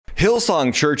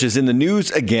Hillsong Church is in the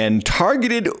news again,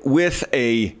 targeted with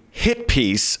a hit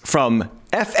piece from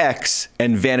FX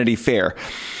and Vanity Fair.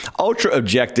 Ultra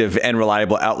objective and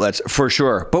reliable outlets for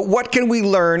sure. But what can we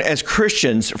learn as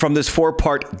Christians from this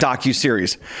 4-part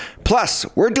docuseries? Plus,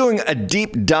 we're doing a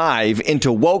deep dive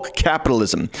into woke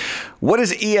capitalism. What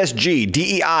is ESG,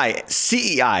 DEI,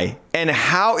 CEI, and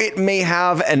how it may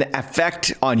have an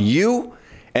effect on you,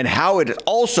 and how it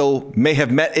also may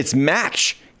have met its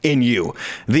match in you,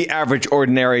 the average,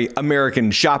 ordinary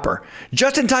American shopper.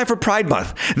 Just in time for Pride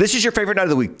Month, this is your favorite night of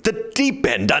the week, The Deep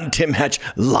End on Tim Hatch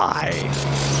Live.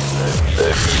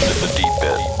 The Deep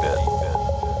End.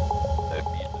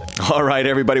 All right,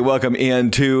 everybody, welcome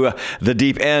into The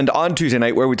Deep End on Tuesday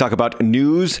night, where we talk about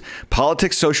news,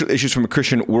 politics, social issues from a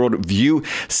Christian worldview.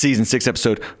 Season 6,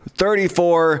 episode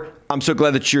 34. I'm so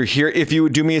glad that you're here. If you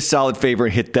would do me a solid favor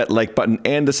and hit that like button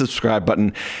and the subscribe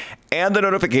button and the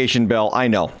notification bell. I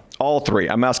know, all three.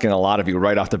 I'm asking a lot of you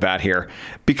right off the bat here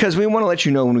because we want to let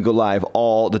you know when we go live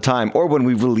all the time or when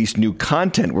we release new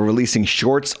content. We're releasing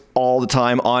shorts all the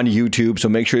time on YouTube, so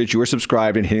make sure that you are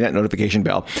subscribed and hitting that notification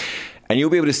bell, and you'll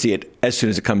be able to see it as soon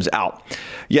as it comes out.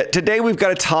 Yet today we've got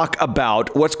to talk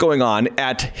about what's going on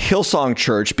at Hillsong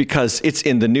Church because it's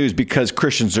in the news, because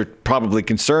Christians are probably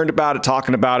concerned about it,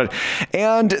 talking about it,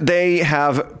 and they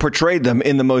have portrayed them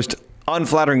in the most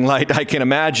unflattering light I can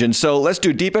imagine. So let's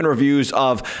do deep end reviews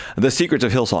of the secrets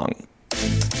of Hillsong.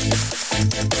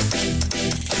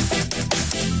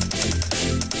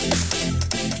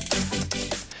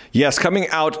 Yes, coming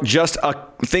out just I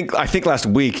think last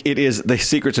week, it is The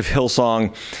Secrets of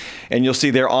Hillsong, and you'll see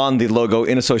there on the logo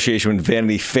in association with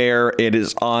Vanity Fair. It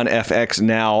is on FX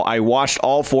now. I watched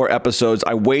all 4 episodes.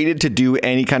 I waited to do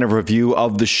any kind of review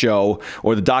of the show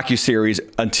or the docuseries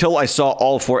until I saw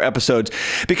all 4 episodes,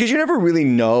 because you never really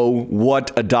know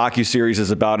what a docuseries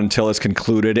is about until it's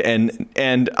concluded.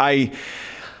 And I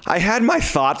had my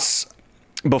thoughts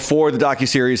before the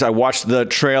docuseries. I watched the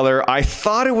trailer. I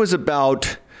thought it was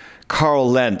about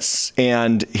Carl Lentz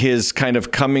and his kind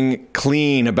of coming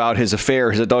clean about his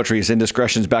affair, his adultery, his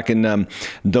indiscretions back in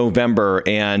November.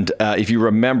 And if you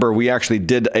remember, we actually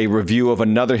did a review of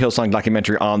another Hillsong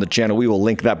documentary on the channel. We will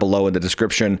link that below in the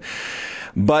description.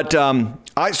 But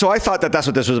I thought that that's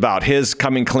what this was about. His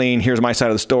coming clean. Here's my side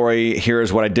of the story.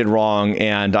 Here's what I did wrong,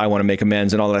 and I want to make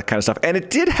amends and all that kind of stuff. And it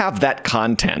did have that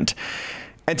content.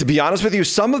 And to be honest with you,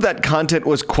 some of that content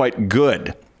was quite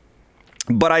good.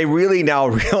 But I really now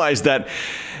realize that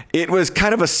it was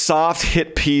kind of a soft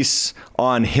hit piece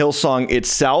on Hillsong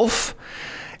itself,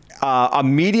 a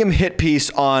medium hit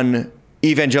piece on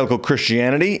evangelical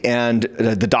Christianity and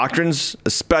the doctrines,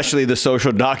 especially the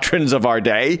social doctrines of our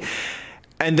day.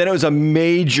 And then it was a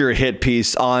major hit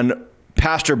piece on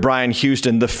Pastor Brian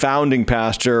Houston, the founding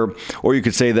pastor, or you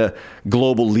could say the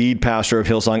global lead pastor of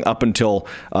Hillsong up until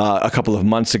a couple of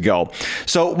months ago.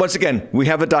 So once again, we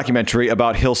have a documentary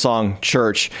about Hillsong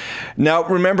Church. Now,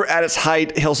 remember, at its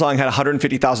height, Hillsong had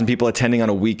 150,000 people attending on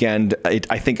a weekend, I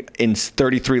think in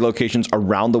 33 locations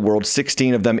around the world,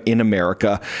 16 of them in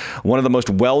America. One of the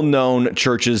most well-known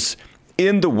churches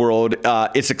in the world.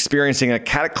 It's experiencing a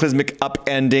cataclysmic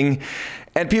upending,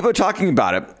 and people are talking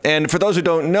about it. And for those who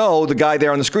don't know, the guy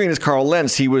there on the screen is Carl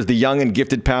Lentz. He was the young and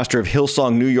gifted pastor of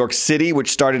Hillsong New York City,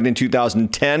 which started in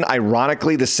 2010,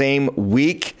 ironically the same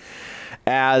week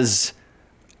as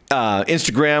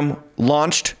Instagram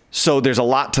launched. So there's a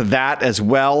lot to that as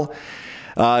well.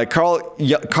 Carl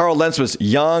Lentz was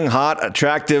young, hot,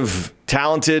 attractive,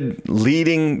 talented,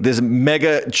 leading this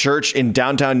mega church in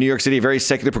downtown New York City, a very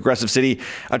secular, progressive city,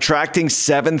 attracting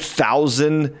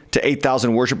 7,000 to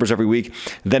 8,000 worshipers every week.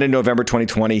 Then in November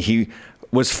 2020, he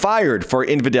was fired for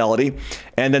infidelity.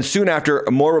 And then soon after,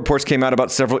 more reports came out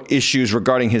about several issues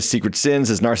regarding his secret sins,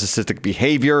 his narcissistic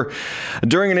behavior.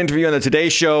 During an interview on the Today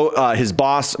Show, his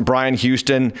boss, Brian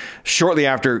Houston, shortly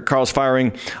after Carl's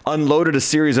firing, unloaded a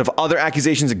series of other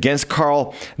accusations against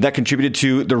Carl that contributed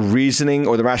to the reasoning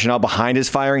or the rationale behind his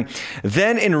firing.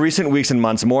 Then in recent weeks and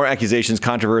months, more accusations,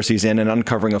 controversies, and an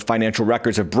uncovering of financial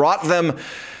records have brought them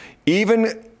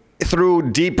even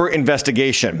through deeper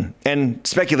investigation and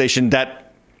speculation that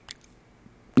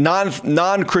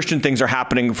non-Christian things are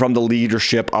happening from the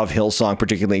leadership of Hillsong,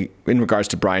 particularly in regards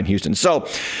to Brian Houston. So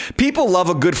people love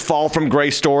a good fall from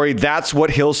grace story. That's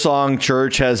what Hillsong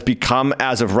Church has become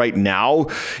as of right now,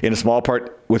 in a small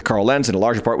part with Carl Lentz, in a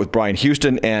larger part with Brian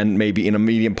Houston, and maybe in a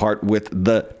medium part with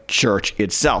the church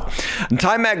itself. And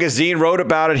Time magazine wrote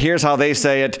about it. Here's how they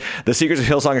say it. The Secrets of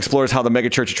Hillsong explores how the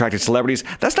megachurch attracted celebrities.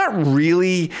 That's not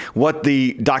really what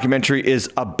the documentary is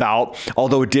about,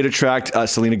 although it did attract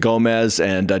Selena Gomez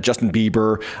and Justin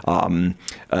Bieber,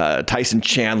 Tyson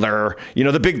Chandler. You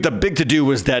know, the big to-do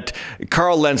was that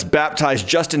Carl Lentz baptized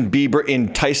Justin Bieber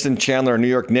in Tyson Chandler, New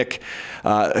York Nick,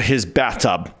 his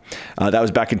bathtub. That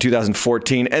was back in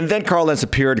 2014. And then Carl Lentz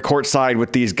appeared courtside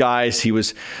with these guys. He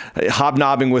was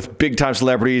hobnobbing with big-time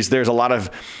celebrities. There's a lot of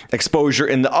exposure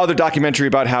in the other documentary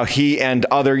about how he and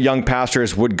other young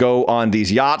pastors would go on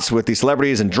these yachts with these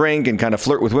celebrities and drink and kind of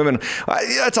flirt with women.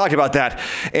 I talked about that.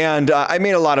 And I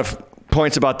made a lot of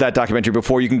points about that documentary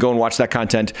before. You can go and watch that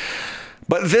content.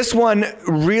 But this one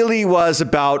really was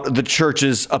about the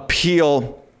church's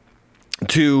appeal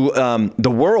to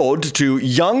the world, to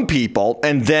young people,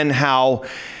 and then how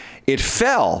it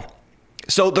fell.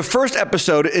 So the first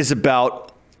episode is about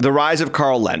the rise of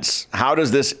Carl Lentz. How does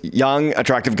this young,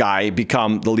 attractive guy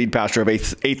become the lead pastor of a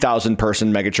 8,000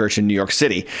 person megachurch in New York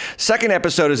City? Second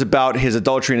episode is about his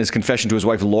adultery and his confession to his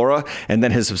wife, Laura, and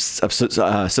then his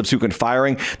subsequent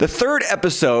firing. The third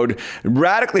episode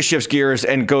radically shifts gears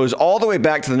and goes all the way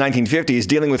back to the 1950s,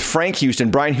 dealing with Frank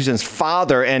Houston, Brian Houston's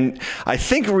father, and I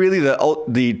think really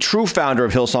the true founder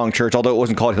of Hillsong Church, although it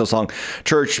wasn't called Hillsong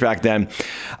Church back then.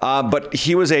 But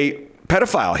he was a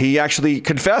pedophile. He actually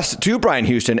confessed to Brian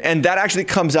Houston, and that actually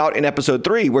comes out in episode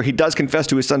 3, where he does confess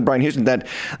to his son, Brian Houston, that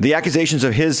the accusations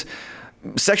of his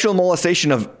sexual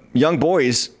molestation of young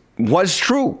boys was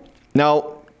true.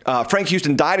 Now, Frank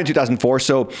Houston died in 2004,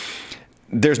 so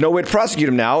there's no way to prosecute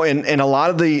him now, and a lot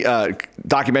of the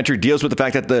documentary deals with the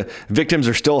fact that the victims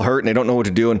are still hurt and they don't know what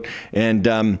to do, and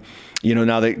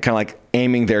now they kind of like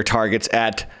aiming their targets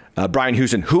at Brian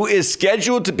Houston, who is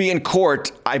scheduled to be in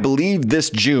court, I believe,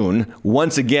 this June,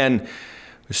 once again,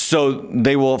 so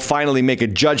they will finally make a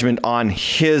judgment on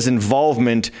his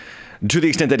involvement to the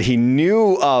extent that he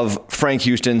knew of Frank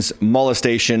Houston's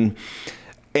molestation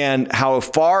and how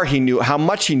far he knew, how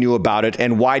much he knew about it,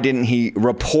 and why didn't he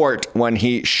report when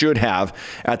he should have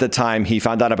at the time he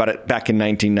found out about it back in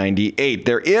 1998.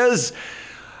 There is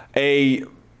a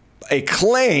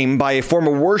claim by a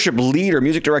former worship leader,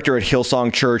 music director at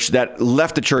Hillsong Church, that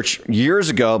left the church years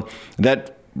ago,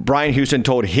 that Brian Houston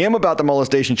told him about the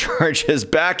molestation charges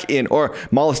or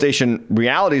molestation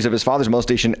realities of his father's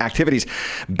molestation activities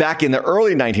back in the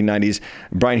early 1990s.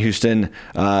 Brian Houston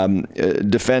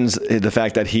defends the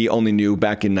fact that he only knew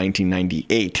back in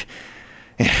 1998.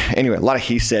 Anyway, a lot of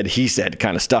he said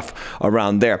kind of stuff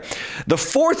around there. The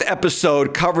fourth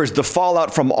episode covers the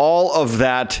fallout from all of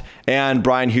that and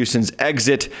Brian Houston's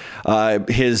exit,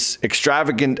 his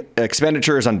extravagant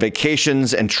expenditures on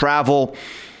vacations and travel,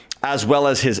 as well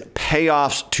as his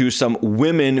payoffs to some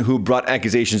women who brought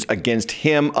accusations against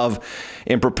him of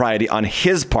impropriety on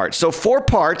his part. So 4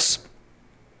 parts.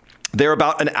 They're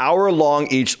about an hour long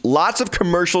each. Lots of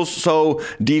commercials, so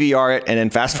DVR it and then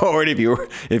fast forward if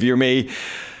you're me.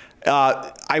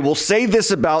 I will say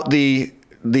this about the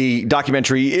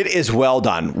documentary: it is well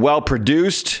done, well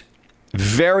produced,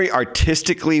 very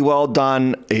artistically well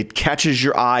done. It catches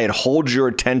your eye, it holds your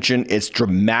attention. It's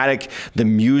dramatic. The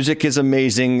music is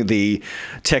amazing. The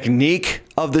technique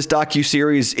of this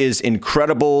docuseries is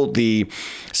incredible. The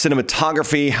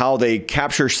cinematography, how they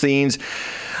capture scenes.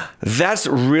 That's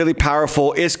really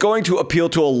powerful. It's going to appeal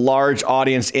to a large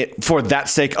audience for that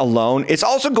sake alone. It's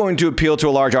also going to appeal to a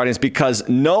large audience because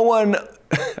everyone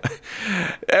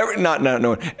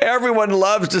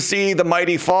loves to see the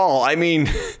mighty fall. I mean,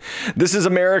 this is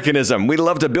Americanism. We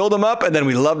love to build them up and then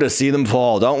we love to see them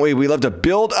fall, don't we? We love to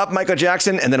build up Michael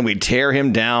Jackson and then we tear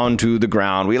him down to the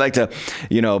ground. We like to,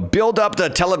 build up the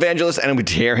televangelist and then we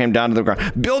tear him down to the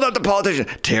ground. Build up the politician,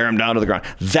 tear him down to the ground.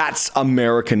 That's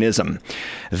Americanism.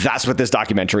 That's what this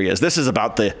documentary is. This is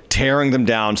about the tearing them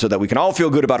down so that we can all feel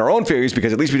good about our own failures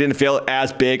because at least we didn't fail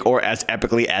as big or as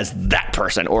epically as that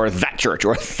person or that church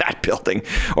or that building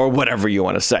or whatever you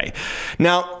want to say.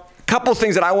 Now, a couple of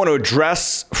things that I want to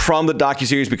address from the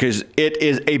docuseries because it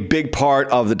is a big part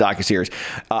of the docuseries.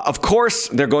 Of course,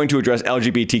 they're going to address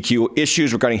LGBTQ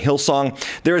issues regarding Hillsong.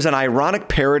 There is an ironic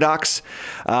paradox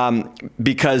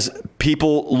because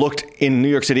people looked in New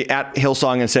York City at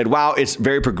Hillsong and said, wow, it's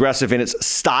very progressive in its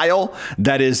style.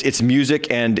 That is, its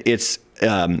music and its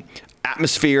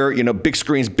atmosphere, big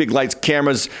screens, big lights,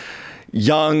 cameras,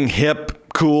 young, hip,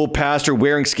 cool pastor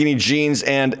wearing skinny jeans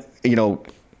and,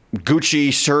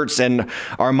 Gucci shirts and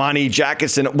Armani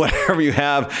jackets and whatever you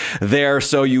have there.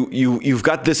 So you've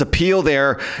got this appeal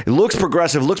there. It looks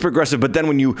progressive, but then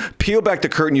when you peel back the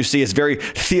curtain, you see it's very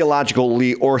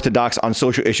theologically orthodox on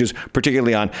social issues,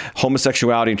 particularly on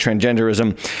homosexuality and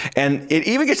transgenderism. And it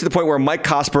even gets to the point where Mike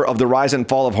Cosper of the Rise and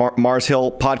Fall of Mars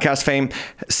Hill podcast fame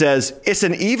says it's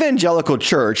an evangelical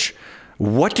church.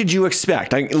 What did you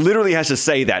expect? I literally has to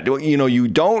say that. You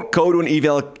don't go to an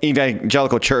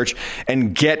evangelical church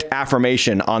and get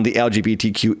affirmation on the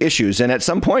LGBTQ issues. And at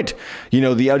some point, the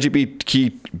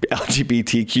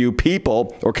LGBTQ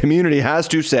people or community has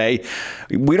to say,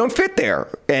 we don't fit there.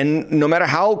 And no matter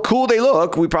how cool they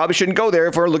look, we probably shouldn't go there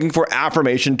if we're looking for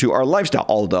affirmation to our lifestyle.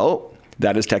 Although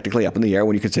that is technically up in the air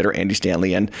when you consider Andy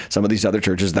Stanley and some of these other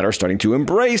churches that are starting to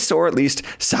embrace or at least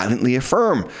silently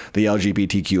affirm the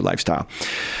LGBTQ lifestyle.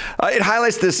 It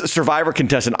highlights this Survivor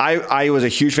contestant. I was a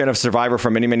huge fan of Survivor for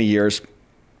many, many years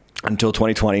until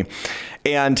 2020.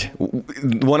 And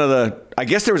I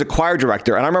guess there was a choir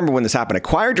director, and I remember when this happened, a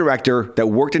choir director that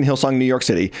worked in Hillsong, New York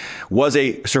City, was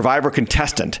a Survivor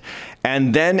contestant.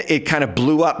 And then it kind of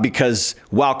blew up because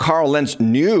while Carl Lentz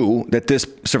knew that this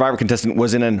Survivor contestant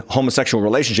was in a homosexual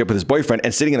relationship with his boyfriend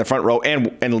and sitting in the front row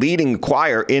and leading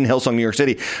choir in Hillsong, New York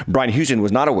City, Brian Houston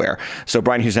was not aware. So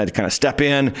Brian Houston had to kind of step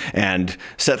in and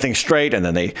set things straight, and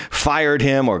then they fired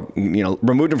him or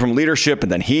removed him from leadership,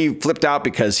 and then he flipped out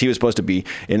because he was supposed to be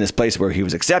in this place where he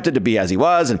was accepted to be as he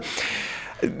was. And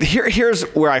here's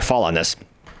where I fall on this.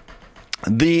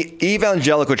 The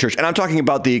evangelical church, and I'm talking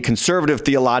about the conservative,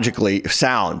 theologically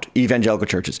sound evangelical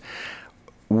churches,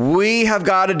 we have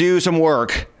got to do some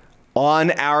work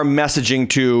on our messaging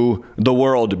to the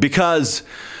world because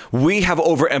we have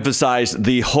overemphasized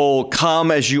the whole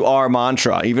come as you are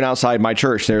mantra. Even outside my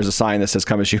church, there's a sign that says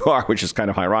come as you are, which is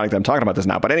kind of ironic that I'm talking about this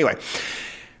now. But anyway,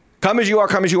 come as you are,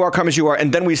 come as you are, come as you are.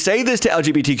 And then we say this to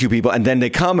LGBTQ people, and then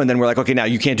they come, and then we're like, okay, now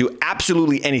you can't do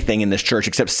absolutely anything in this church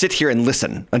except sit here and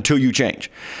listen until you change.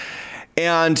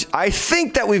 And I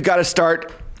think that we've got to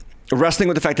start wrestling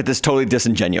with the fact that this is totally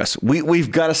disingenuous.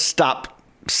 We've got to stop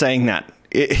saying that.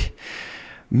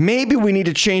 Maybe we need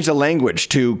to change the language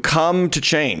to come to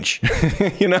change.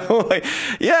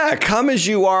 Come as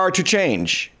you are to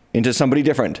change into somebody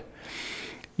different.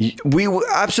 We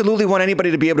absolutely want anybody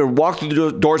to be able to walk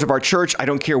through the doors of our church. I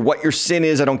don't care what your sin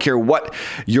is. I don't care what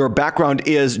your background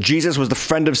is. Jesus was the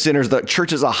friend of sinners. The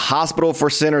church is a hospital for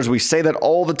sinners. We say that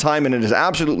all the time, and it is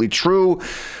absolutely true.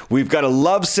 We've got to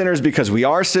love sinners because we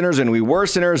are sinners, and we were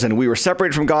sinners, and we were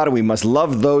separated from God, and we must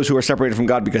love those who are separated from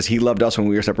God because he loved us when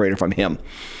we were separated from him.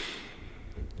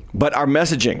 But our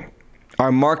messaging,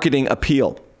 our marketing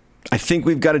appeal, I think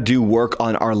we've got to do work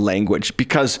on our language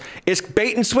because it's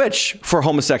bait and switch for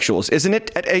homosexuals, isn't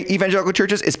it? At evangelical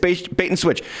churches, it's bait and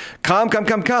switch. Come,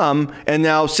 and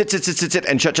now sit,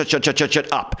 and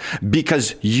shut up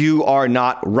because you are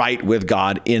not right with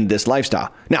God in this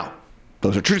lifestyle. Now,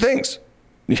 those are true things.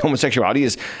 Homosexuality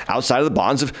is outside of the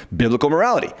bonds of biblical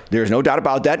morality. There's no doubt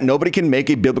about that. Nobody can make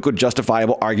a biblical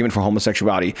justifiable argument for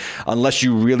homosexuality unless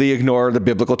you really ignore the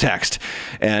biblical text.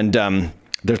 And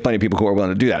there's plenty of people who are willing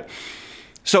to do that.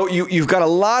 So you've got a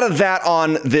lot of that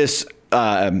on this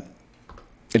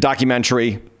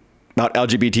documentary about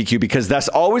LGBTQ because that's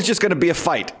always just going to be a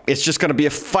fight. It's just going to be a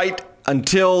fight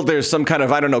until there's some kind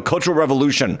of, cultural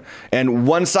revolution and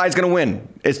one side's going to win.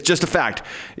 It's just a fact.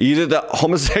 Either the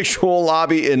homosexual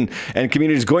lobby and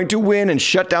community is going to win and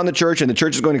shut down the church and the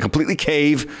church is going to completely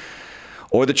cave,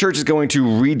 or the church is going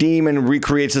to redeem and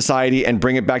recreate society and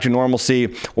bring it back to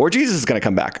normalcy, or Jesus is going to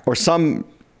come back, or some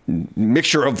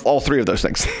mixture of all three of those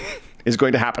things is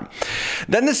going to happen.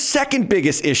 Then the second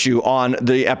biggest issue on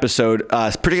the episode,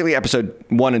 particularly episode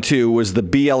 1 and 2, was the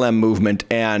BLM movement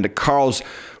and Carl's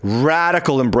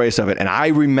radical embrace of it. And I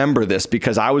remember this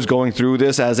because I was going through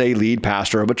this as a lead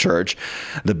pastor of a church.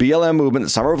 The BLM movement,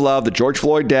 the Summer of Love, the George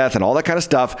Floyd death, and all that kind of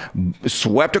stuff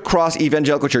swept across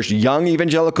evangelical church. Young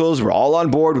evangelicals were all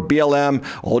on board with BLM.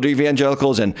 Older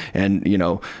evangelicals and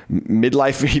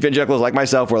midlife evangelicals like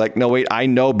myself were like, no, wait, I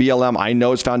know BLM. I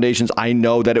know its foundations. I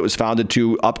know that it was founded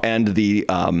to upend the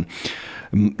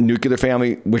nuclear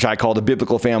family, which I call the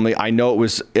biblical family. I know it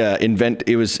was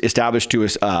established to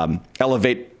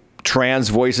elevate trans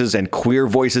voices and queer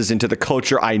voices into the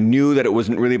culture. I knew that it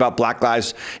wasn't really about Black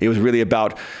lives. It was really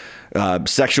about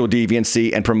sexual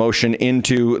deviancy and promotion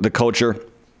into the culture.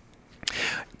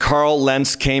 Carl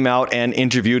Lentz came out and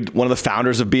interviewed one of the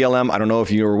founders of BLM. I don't know if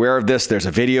you're aware of this. There's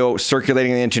a video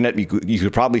circulating on the internet. You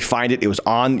could probably find it. It was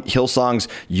on Hillsong's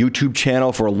YouTube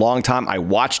channel for a long time. I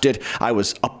watched it. I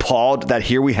was appalled that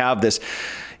here we have this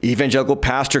evangelical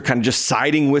pastor kind of just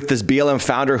siding with this BLM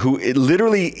founder who it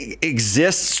literally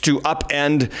exists to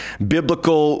upend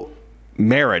biblical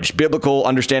marriage, biblical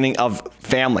understanding of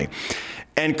family.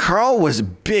 And Carl was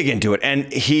big into it.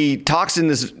 And he talks in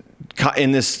this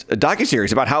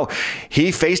docuseries about how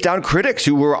he faced down critics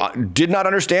who did not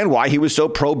understand why he was so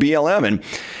pro BLM.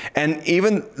 And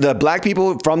even the black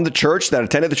people from the church that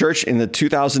attended the church in the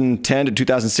 2010 to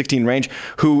 2016 range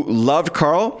who loved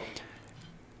Carl,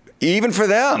 even for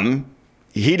them,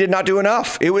 he did not do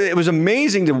enough. It was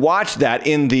amazing to watch that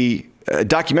in the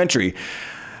documentary.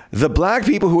 The black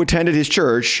people who attended his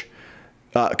church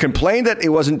complained that it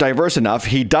wasn't diverse enough.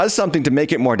 He does something to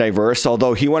make it more diverse,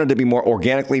 although he wanted to be more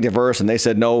organically diverse. And they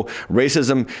said, no,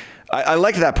 racism. I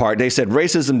liked that part. They said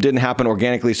racism didn't happen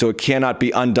organically, so it cannot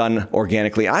be undone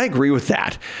organically. I agree with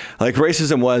that. Like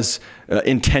racism was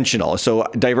intentional. So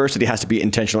diversity has to be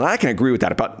intentional. And I can agree with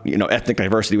that about, ethnic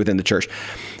diversity within the church.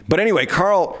 But anyway,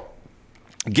 Carl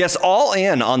gets all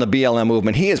in on the BLM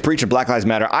movement. He is preaching Black Lives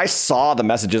Matter. I saw the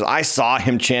messages. I saw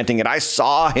him chanting it. I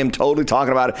saw him totally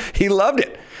talking about it. He loved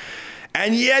it.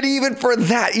 And yet, even for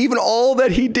that, even all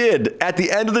that he did, at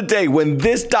the end of the day, when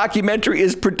this documentary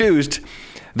is produced,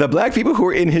 the black people who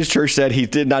were in his church said he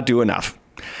did not do enough.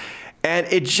 And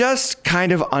it just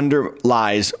kind of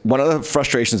underlies one of the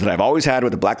frustrations that I've always had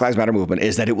with the Black Lives Matter movement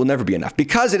is that it will never be enough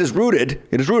because it is rooted,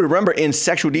 remember, in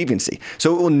sexual deviancy.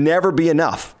 So it will never be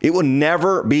enough. It will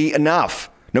never be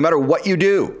enough, no matter what you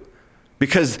do,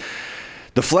 because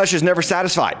the flesh is never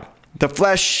satisfied. The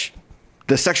flesh,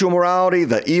 the sexual morality,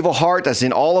 the evil heart that's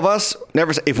in all of us,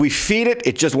 if we feed it,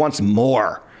 it just wants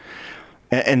more.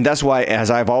 And that's why, as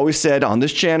I've always said on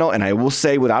this channel, and I will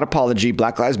say without apology,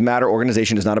 Black Lives Matter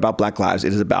organization is not about black lives.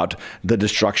 It is about the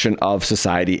destruction of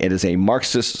society. It is a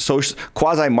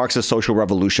quasi-Marxist social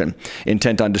revolution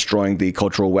intent on destroying the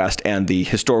cultural West and the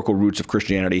historical roots of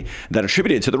Christianity that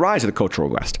attributed to the rise of the cultural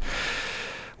West.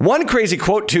 One crazy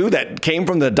quote, too, that came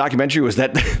from the documentary was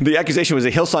that the accusation was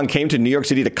that Hillsong came to New York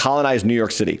City to colonize New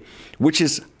York City, which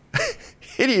is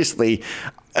hideously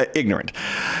ignorant.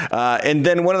 And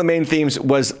then one of the main themes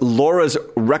was Laura's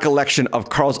recollection of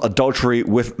Carl's adultery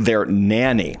with their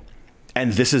nanny.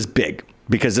 And this is big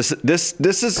because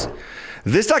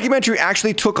this documentary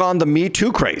actually took on the Me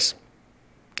Too craze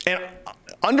and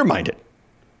undermined it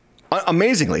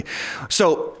amazingly.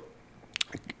 So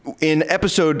in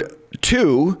episode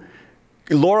 2,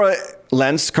 Laura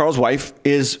Lentz, Carl's wife,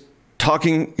 is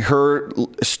talking her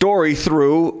story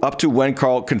through up to when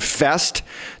Carl confessed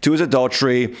to his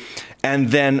adultery, and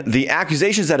then the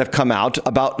accusations that have come out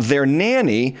about their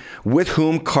nanny with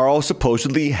whom Carl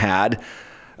supposedly had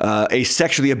a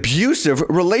sexually abusive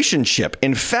relationship.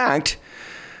 In fact,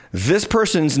 this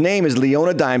person's name is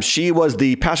Leona Dimes. She was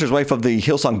the pastor's wife of the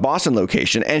Hillsong Boston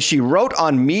location, and she wrote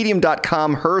on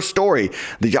Medium.com her story.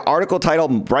 The article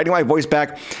titled "Writing My Voice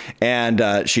Back,"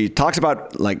 and she talks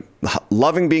about like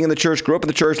loving being in the church, grew up in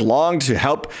the church, longed to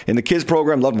help in the kids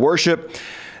program, loved worship.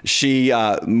 She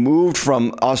moved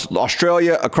from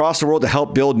Australia across the world to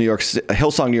help build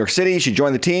Hillsong New York City. She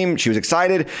joined the team. She was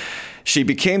excited. She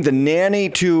became the nanny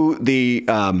to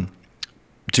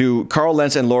Carl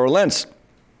Lentz and Laura Lentz.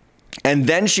 And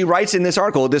then she writes in this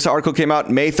article came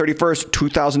out May 31st,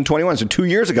 2021, so 2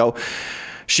 years ago.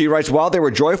 She writes, while there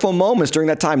were joyful moments during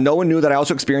that time, no one knew that I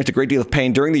also experienced a great deal of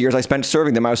pain. During the years I spent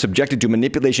serving them, I was subjected to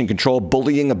manipulation, control,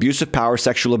 bullying, abusive power,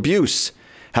 sexual abuse.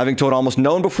 Having told almost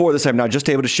no one before this, I'm now just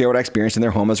able to share what I experienced in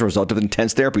their home as a result of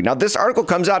intense therapy. Now, this article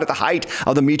comes out at the height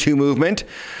of the Me Too movement,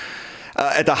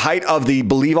 at the height of the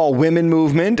Believe All Women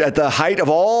movement, at the height of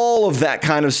all of that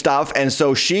kind of stuff. And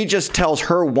so she just tells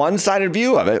her one-sided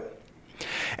view of it.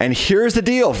 And here's the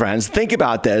deal, friends. Think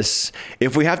about this.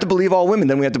 If we have to believe all women,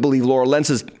 then we have to believe Laura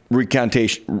Lentz's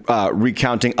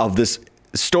recounting of this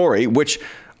story, which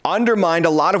undermined a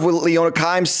lot of what Leona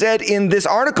Kimes said in this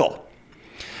article.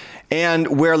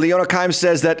 And where Leona Kimes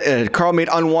says that Carl made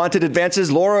unwanted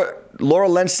advances, Laura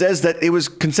Lentz says that it was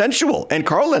consensual, and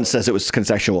Carl Lentz says it was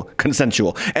consensual.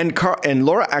 And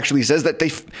Laura actually says that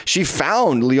she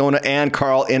found Leona and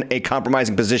Carl in a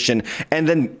compromising position, and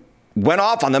then went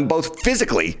off on them both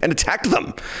physically and attacked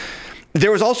them. There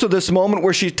was also this moment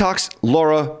where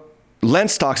Laura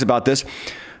Lentz talks about this.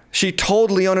 She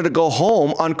told Leona to go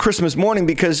home on Christmas morning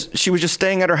because she was just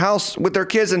staying at her house with their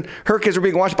kids, and her kids were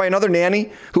being watched by another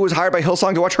nanny who was hired by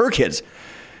Hillsong to watch her kids.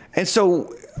 And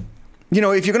so,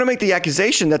 if you're going to make the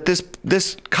accusation that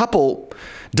this couple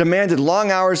demanded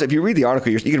long hours, if you read the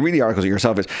article, you can read the articles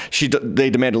yourself. They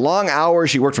demanded long hours.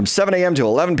 She worked from 7 a.m. to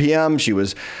 11 p.m. She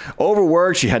was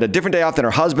overworked. She had a different day off than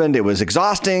her husband. It was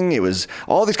exhausting. It was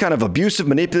all these kind of abusive,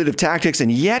 manipulative tactics. And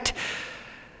yet,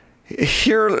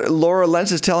 Here, Laura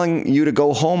Lentz is telling you to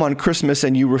go home on Christmas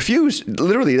and you refuse.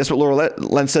 Literally, that's what Laura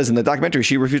Lentz says in the documentary.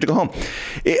 She refused to go home.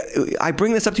 I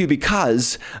bring this up to you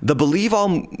because the believe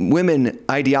all women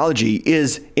ideology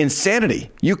is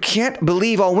insanity. You can't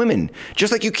believe all women,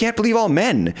 just like you can't believe all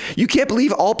men. You can't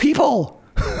believe all people.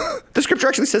 The scripture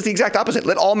actually says the exact opposite.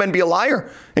 Let all men be a liar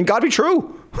and God be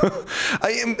true.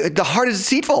 The heart is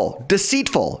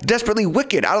deceitful, desperately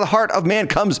wicked. Out of the heart of man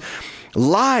comes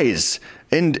lies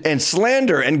and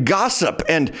slander and gossip,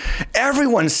 and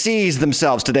everyone sees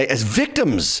themselves today as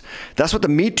victims. That's what the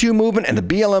Me Too movement and the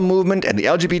BLM movement and the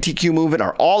LGBTQ movement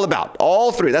are all about.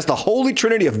 All three. That's the holy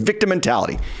trinity of victim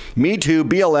mentality. Me Too,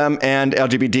 BLM, and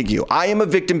LGBTQ. I am a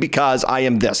victim because I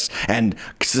am this, and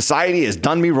society has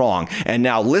done me wrong. And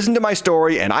now listen to my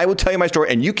story, and I will tell you my story,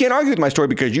 and you can't argue with my story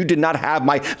because you did not have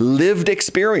my lived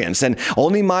experience, and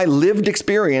only my lived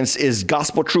experience is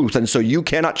gospel truth, and so you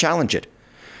cannot challenge it.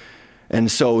 And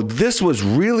so this was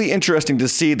really interesting to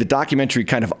see the documentary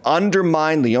kind of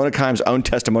undermine Leona Kime's own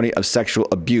testimony of sexual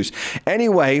abuse.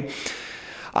 Anyway,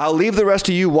 I'll leave the rest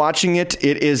of you watching it.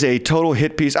 It is a total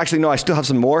hit piece. Actually, no, I still have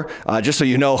some more. Just so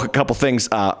you know, a couple things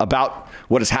about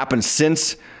what has happened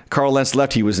since Carl Lentz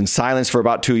left. He was in silence for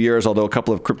about 2 years, although a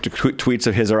couple of cryptic tweets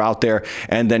of his are out there.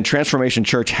 And then Transformation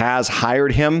Church has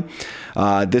hired him.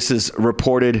 This is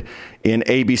reported in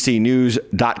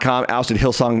abcnews.com. Ousted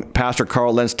Hillsong pastor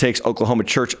Carl Lentz takes Oklahoma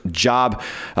church job.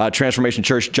 Transformation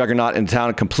Church, juggernaut in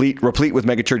town, replete with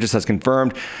megachurches, has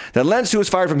confirmed that Lentz, who was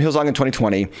fired from Hillsong in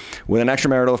 2020 with an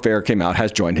extramarital affair, came out,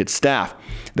 has joined its staff.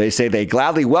 They say they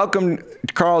gladly welcomed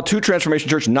Carl to Transformation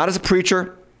Church, not as a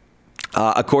preacher.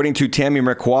 According to Tammy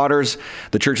McWaters,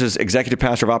 the church's executive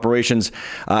pastor of operations,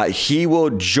 he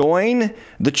will join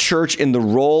the church in the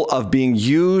role of being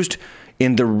used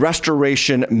in the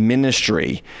restoration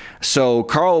ministry. So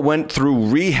Carl went through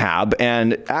rehab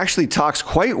and actually talks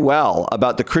quite well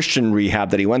about the Christian rehab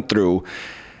that he went through.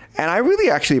 And I really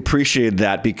actually appreciated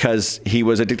that because he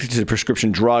was addicted to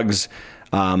prescription drugs.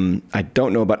 I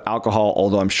don't know about alcohol,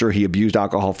 although I'm sure he abused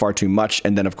alcohol far too much.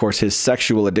 And then, of course, his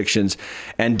sexual addictions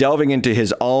and delving into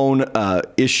his own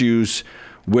issues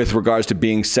with regards to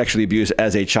being sexually abused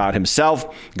as a child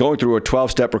himself, going through a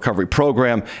 12-step recovery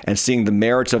program and seeing the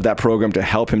merits of that program to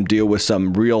help him deal with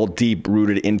some real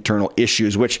deep-rooted internal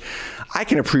issues, which I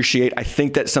can appreciate. I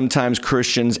think that sometimes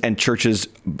Christians and churches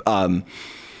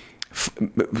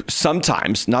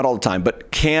sometimes, not all the time,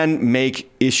 but can make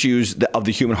issues of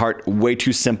the human heart way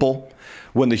too simple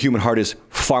when the human heart is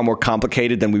far more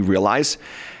complicated than we realize.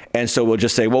 And so we'll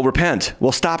just say, well, repent.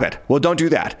 Well, stop it. Well, don't do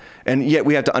that. And yet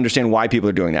we have to understand why people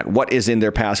are doing that. What is in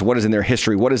their past? What is in their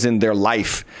history? What is in their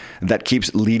life that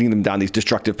keeps leading them down these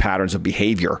destructive patterns of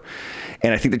behavior?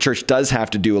 And I think the church does have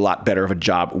to do a lot better of a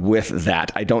job with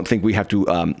that. I don't think we have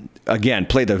to, again,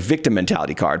 play the victim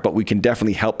mentality card, but we can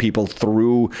definitely help people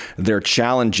through their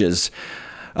challenges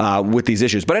with these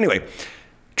issues. But anyway,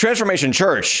 Transformation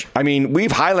Church. I mean, we've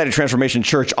highlighted Transformation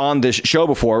Church on this show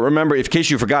before. Remember, in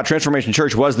case you forgot, Transformation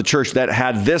Church was the church that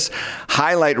had this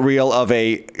highlight reel of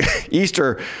a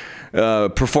Easter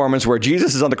performance where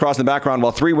Jesus is on the cross in the background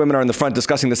while three women are in the front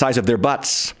discussing the size of their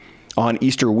butts on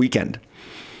Easter weekend.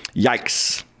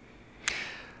 Yikes.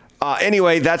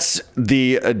 Anyway, that's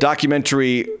the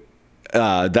documentary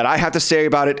that I have to say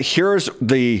about it. Here's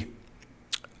the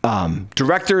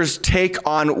director's take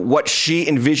on what she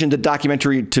envisioned the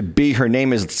documentary to be. Her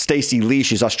name is Stacey Lee.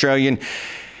 She's Australian.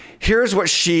 Here's what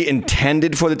she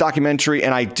intended for the documentary,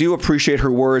 and I do appreciate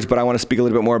her words, but I want to speak a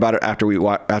little bit more about it after we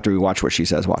watch what she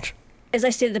says. Watch. As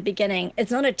I said at the beginning,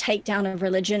 it's not a takedown of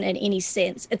religion in any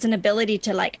sense. It's an ability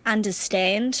to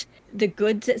understand the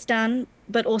good that's done,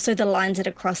 but also the lines that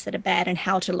are crossed that are bad and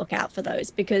how to look out for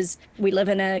those, because we live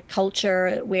in a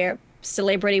culture where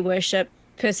celebrity worship,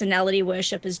 personality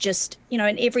worship is just,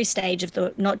 in every stage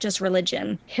of not just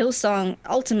religion. Hillsong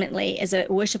ultimately is a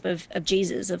worship of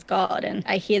Jesus, of God. And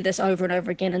I hear this over and over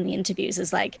again in the interviews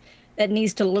is it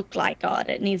needs to look like God.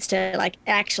 It needs to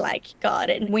act like God.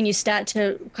 And when you start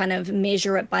to kind of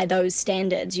measure it by those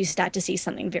standards, you start to see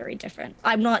something very different.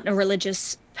 I'm not a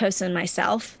religious person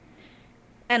myself.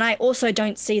 And I also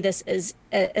don't see this as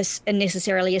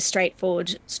necessarily a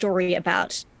straightforward story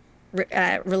about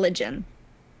religion.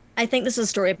 I think this is a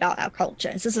story about our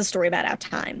culture. This is a story about our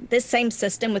time. This same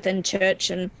system within church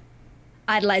and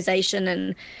idolization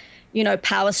and,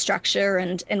 power structure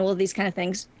and all of these kind of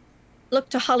things. Look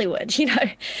to Hollywood,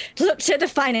 look to the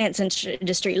finance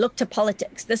industry, look to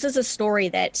politics. This is a story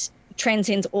that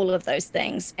transcends all of those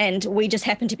things. And we just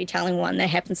happen to be telling one that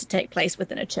happens to take place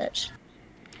within a church.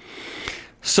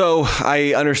 So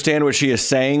I understand what she is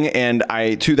saying, and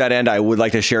to that end, I would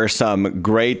like to share some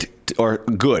good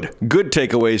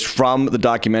takeaways from the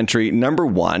documentary. Number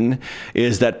one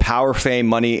is that power, fame,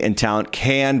 money, and talent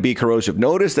can be corrosive.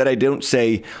 Notice that I don't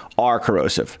say are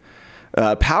corrosive.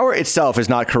 Power itself is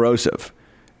not corrosive,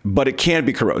 but it can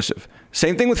be corrosive.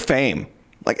 Same thing with fame.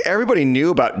 Like, everybody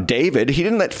knew about David. He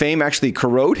didn't let fame actually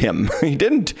corrode him. He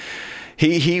didn't.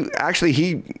 He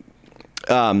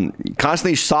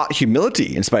constantly sought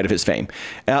humility in spite of his fame.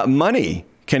 Money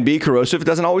can be corrosive. It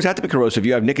doesn't always have to be corrosive.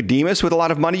 You have Nicodemus with a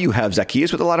lot of money. You have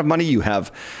Zacchaeus with a lot of money. You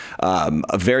have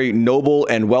a very noble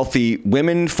and wealthy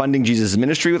women funding Jesus'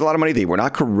 ministry with a lot of money. They were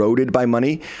not corroded by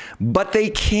money, but they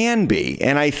can be.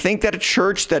 And I think that a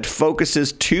church that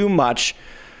focuses too much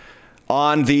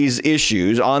on these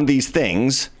issues, on these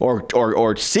things,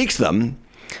 or seeks them,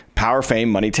 power, fame,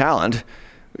 money, talent,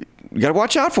 you got to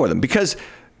watch out for them, because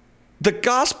the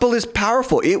gospel is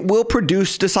powerful. It will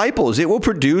produce disciples. It will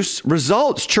produce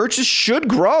results. Churches should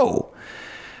grow.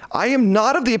 I am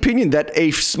not of the opinion that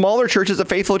a smaller church is a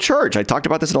faithful church. I talked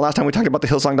about this in the last time we talked about the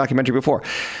Hillsong documentary before.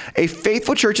 A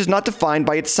faithful church is not defined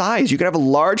by its size. You can have a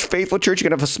large faithful church. You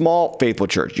can have a small faithful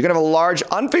church. You can have a large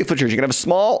unfaithful church. You can have a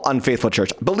small unfaithful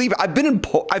church. Believe it, I've been in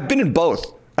both. I've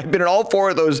been in all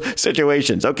four of those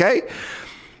situations. Okay,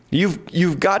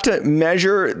 you've got to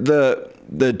measure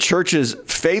the church's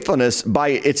faithfulness by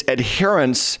its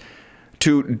adherence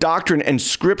to doctrine and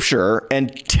scripture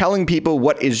and telling people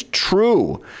what is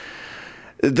true.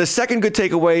 The second good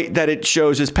takeaway that it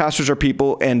shows is pastors are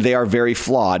people, and they are very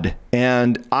flawed.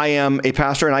 And I am a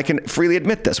pastor, and I can freely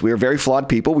admit this. We are very flawed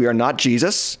people. We are not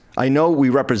Jesus. I know we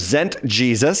represent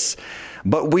Jesus,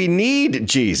 but we need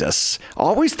Jesus.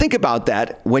 Always think about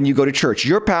that when you go to church.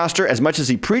 Your pastor, as much as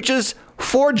he preaches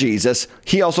for Jesus,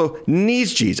 he also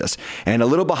needs Jesus. And a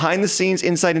little behind the scenes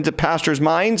insight into pastors'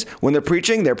 minds when they're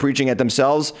preaching at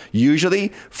themselves,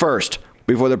 usually first,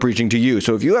 before they're preaching to you.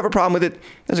 So if you have a problem with it,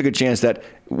 there's a good chance that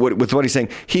with what he's saying,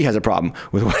 he has a problem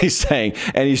with what he's saying,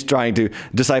 and he's trying to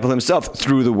disciple himself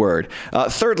through the word.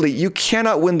 Thirdly, you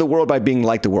cannot win the world by being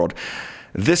like the world.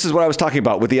 This is what I was talking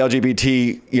about with the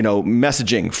LGBT,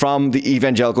 messaging from the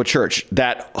evangelical church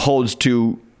that holds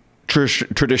to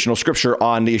traditional scripture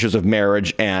on the issues of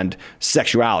marriage and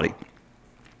sexuality.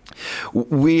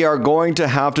 We are going to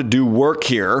have to do work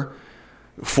here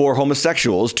for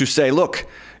homosexuals to say, look,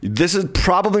 this is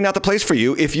probably not the place for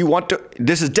you if you want to.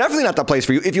 This is definitely not the place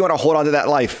for you if you want to hold on to that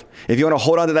life, if you want to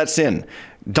hold on to that sin.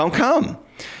 Don't come.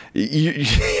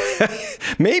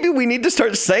 Maybe we need to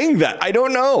start saying that. I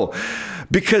don't know.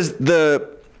 Because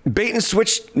the bait and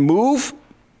switch move,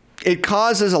 it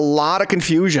causes a lot of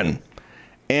confusion.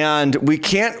 And we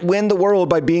can't win the world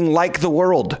by being like the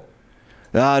world.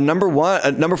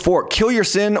 Number 4, kill your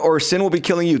sin or sin will be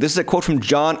killing you. This is a quote from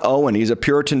John Owen. He's a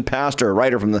Puritan pastor, a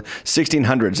writer from the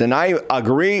 1600s. And I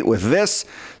agree with this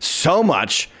so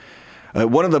much.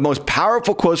 One of the most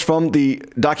powerful quotes from the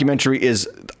documentary is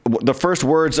the first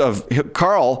words of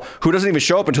Carl, who doesn't even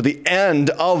show up until the end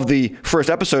of the first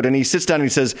episode. And he sits down and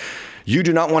he says, "You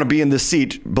do not want to be in this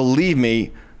seat. Believe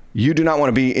me, you do not want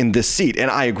to be in this seat." And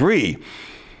I agree.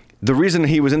 The reason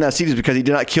he was in that seat is because he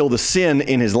did not kill the sin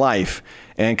in his life,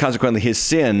 and consequently his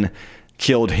sin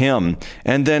killed him.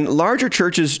 And then larger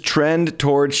churches trend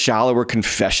towards shallower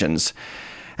confessions.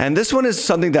 And this one is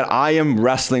something that I am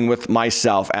wrestling with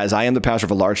myself, as I am the pastor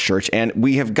of a large church, and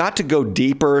we have got to go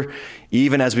deeper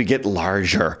even as we get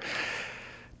larger,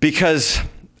 because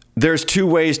there's two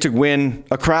ways to win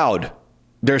a crowd.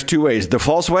 There's two ways, the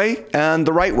false way and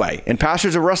the right way. And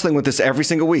pastors are wrestling with this every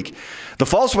single week. The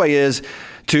false way is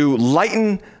to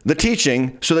lighten the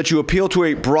teaching so that you appeal to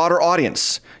a broader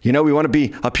audience. We want to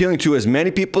be appealing to as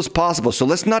many people as possible. So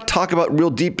let's not talk about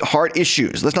real deep, hard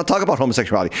issues. Let's not talk about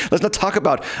homosexuality. Let's not talk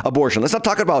about abortion. Let's not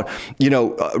talk about,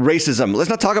 racism.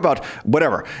 Let's not talk about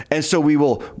whatever. And so we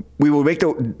will make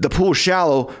the pool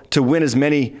shallow to win as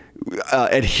many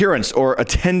adherents or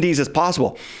attendees as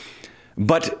possible.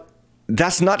 But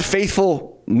that's not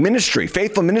faithful ministry.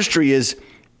 Faithful ministry is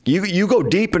you go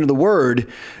deep into the word,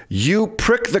 you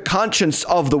prick the conscience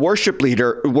of the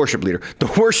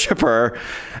the worshiper,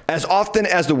 as often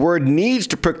as the word needs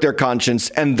to prick their conscience,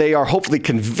 and they are hopefully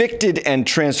convicted and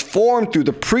transformed through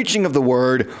the preaching of the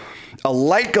word. A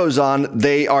light goes on,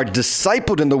 they are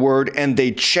discipled in the word, and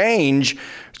they change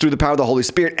through the power of the Holy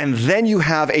Spirit. And then you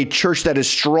have a church that is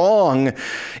strong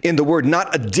in the word,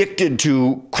 not addicted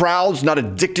to crowds, not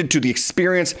addicted to the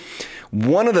experience.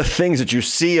 One of the things that you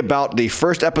see about the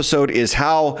first episode is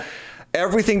how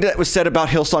everything that was said about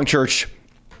Hillsong Church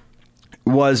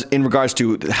was in regards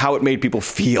to how it made people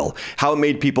feel, how it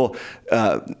made people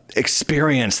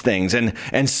experience things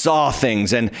and saw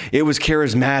things. And it was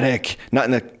charismatic, not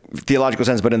in the theological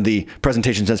sense, but in the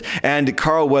presentation sense. And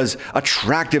Carl was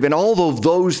attractive. And all of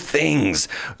those things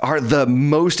are the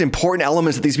most important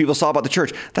elements that these people saw about the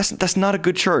church. That's not a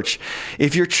good church.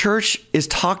 If your church is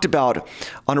talked about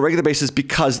on a regular basis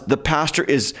because the pastor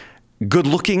is good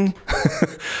looking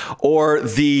or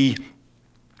the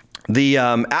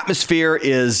atmosphere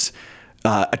is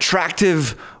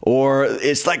attractive, or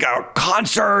it's like a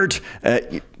concert,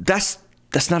 that's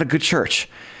not a good church.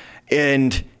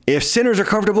 And if sinners are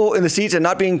comfortable in the seats and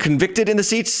not being convicted in the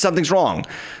seats, something's wrong.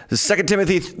 2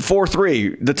 Timothy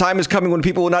 4:3, the time is coming when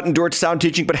people will not endure sound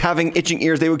teaching, but having itching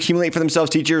ears, they will accumulate for themselves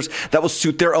teachers that will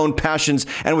suit their own passions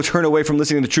and will turn away from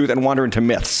listening to the truth and wander into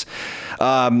myths.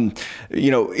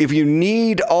 If you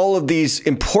need all of these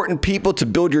important people to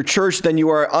build your church, then you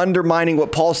are undermining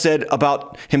what Paul said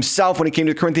about himself when he came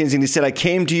to the Corinthians. And he said, I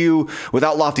came to you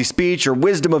without lofty speech or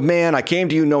wisdom of man. I came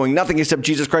to you knowing nothing except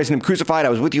Jesus Christ and him crucified. I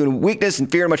was with you in weakness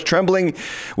and fear and much trembling.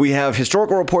 We have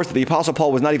historical reports that the Apostle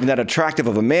Paul was not even that attractive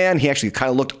of a man. He actually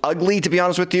kind of looked ugly, to be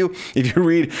honest with you, if you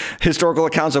read historical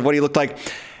accounts of what he looked like.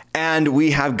 And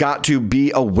we have got to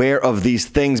be aware of these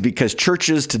things, because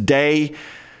churches today,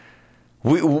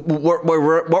 what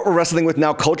we're wrestling with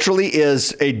now culturally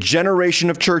is a generation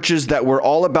of churches that were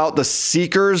all about the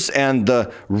seekers and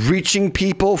the reaching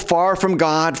people far from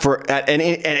God at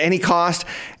any cost.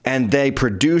 And they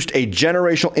produced a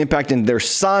generational impact in their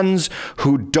sons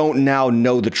who don't now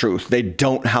know the truth. They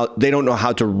don't know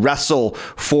how to wrestle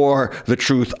for the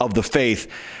truth of the faith.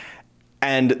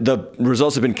 And the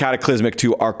results have been cataclysmic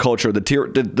to our culture.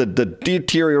 The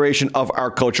deterioration of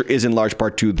our culture is in large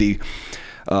part to the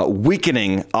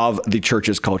weakening of the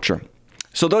church's culture.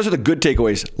 So those are the good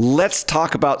takeaways. Let's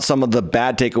talk about some of the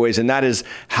bad takeaways, and that is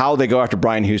how they go after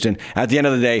Brian Houston. At the end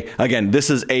of the day, again, this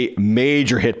is a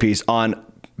major hit piece on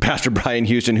Pastor Brian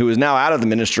Houston, who is now out of the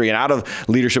ministry and out of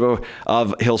leadership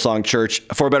of Hillsong Church,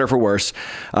 for better or for worse.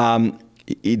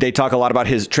 They talk a lot about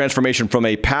his transformation from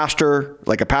a pastor,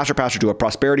 like a pastor to a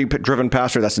prosperity-driven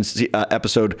pastor. That's in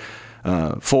episode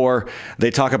 4.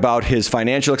 They talk about his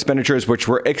financial expenditures, which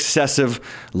were excessive,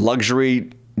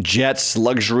 luxury jets,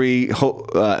 luxury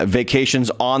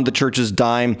vacations on the church's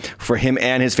dime for him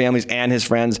and his families and his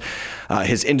friends.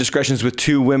 His indiscretions with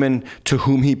 2 women to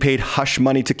whom he paid hush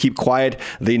money to keep quiet.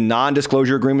 The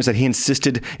non-disclosure agreements that he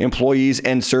insisted employees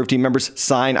and serve team members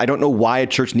sign. I don't know why a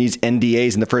church needs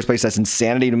NDAs in the first place. That's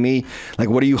insanity to me. Like,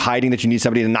 what are you hiding that you need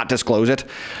somebody to not disclose it?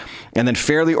 And then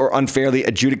fairly or unfairly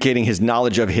adjudicating his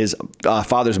knowledge of his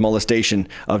father's molestation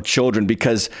of children.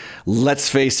 Because let's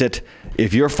face it,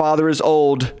 if your father is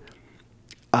old,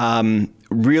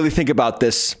 really think about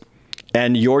this,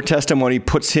 and your testimony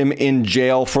puts him in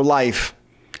jail for life.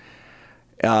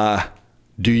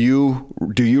 Do you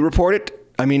report it?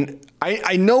 I mean,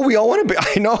 I know we all want to be,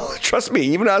 I know, trust me,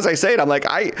 even as I say it, I'm like,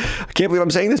 I can't believe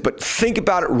I'm saying this, but think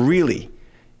about it really.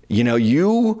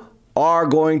 You are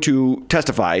going to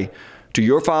testify to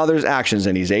your father's actions,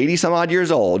 and he's 80 some odd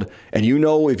years old, and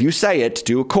if you say it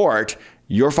to a court,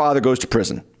 your father goes to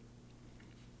prison.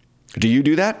 Do you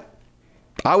do that?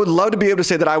 I would love to be able to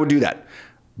say that I would do that,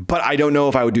 but I don't know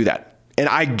if I would do that. And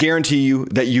I guarantee you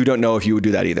that you don't know if you would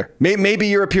do that either. Maybe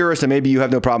you're a purist and maybe you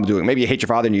have no problem doing it. Maybe you hate your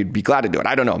father and you'd be glad to do it.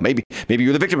 I don't know. Maybe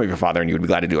you're the victim of your father and you would be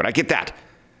glad to do it. I get that.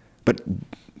 But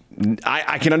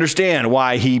I can understand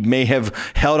why he may have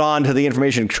held on to the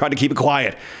information and tried to keep it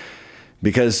quiet,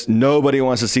 because nobody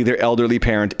wants to see their elderly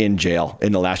parent in jail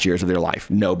in the last years of their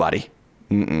life. Nobody.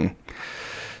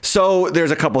 So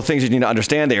there's a couple of things you need to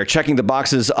understand. They are checking the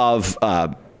boxes of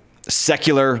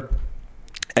secular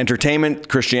entertainment.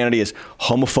 Christianity is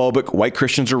homophobic. White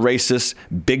Christians are racist.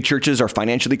 Big churches are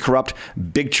financially corrupt.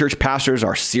 Big church pastors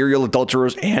are serial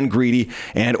adulterers and greedy.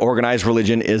 And organized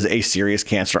religion is a serious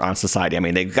cancer on society. I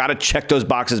mean, they've got to check those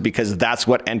boxes because that's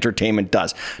what entertainment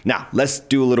does. Now, let's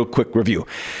do a little quick review.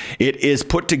 It is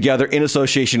put together in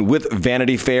association with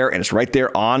Vanity Fair, and it's right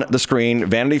there on the screen.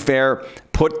 Vanity Fair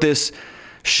put this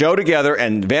show together,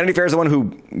 and Vanity Fair is the one who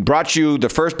brought you the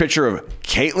first picture of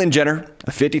Caitlyn Jenner, a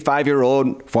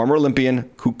 55-year-old former Olympian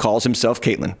who calls himself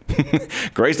Caitlyn.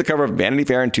 Graced the cover of Vanity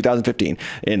Fair in 2015.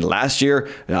 And last year,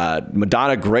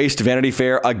 Madonna graced Vanity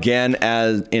Fair again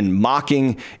as in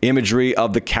mocking imagery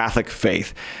of the Catholic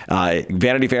faith.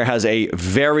 Vanity Fair has a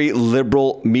very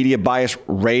liberal media bias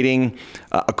rating,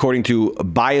 according to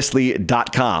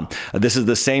biasly.com. This is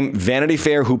the same Vanity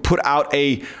Fair who put out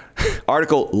a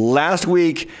article last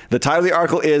week. The title of the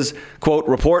article is, quote,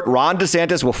 report Ron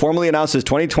DeSantis will formally announce his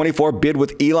 2024 bid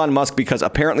with Elon Musk because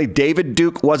apparently David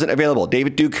Duke wasn't available.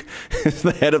 David Duke is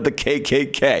the head of the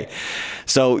KKK.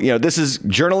 So, this is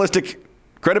journalistic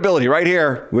credibility right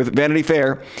here with Vanity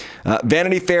Fair.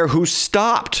 Vanity Fair, who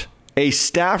stopped a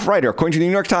staff writer, according to the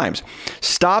New York Times,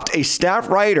 stopped a staff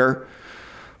writer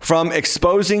from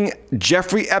exposing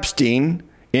Jeffrey Epstein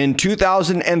in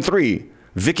 2003.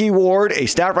 Vicky Ward, a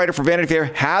staff writer for Vanity Fair,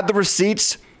 had the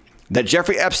receipts that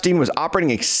Jeffrey Epstein was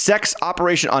operating a sex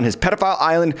operation on his pedophile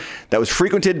island that was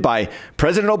frequented by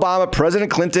President Obama,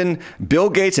 President Clinton, Bill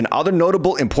Gates, and other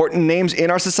notable important names in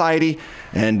our society.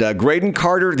 And Graydon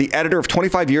Carter, the editor of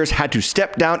 25 Years, had to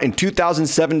step down in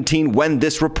 2017 when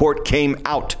this report came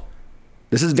out.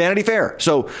 This is Vanity Fair.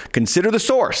 So consider the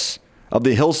source of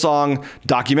the Hillsong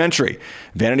documentary.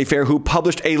 Vanity Fair, who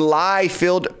published a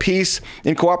lie-filled piece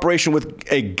in cooperation with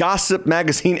a gossip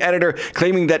magazine editor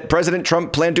claiming that President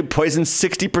Trump planned to poison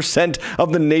 60%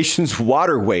 of the nation's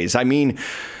waterways. I mean,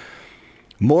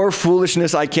 more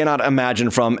foolishness I cannot imagine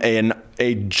from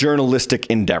a journalistic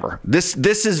endeavor. This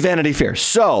is Vanity Fair.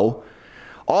 So,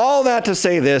 all that to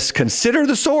say this, consider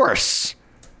the source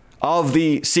of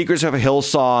the Secrets of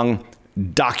Hillsong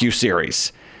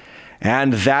docuseries.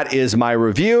 And that is my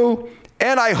review,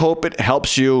 and I hope it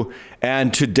helps you.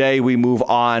 And today we move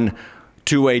on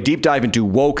to a deep dive into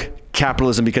woke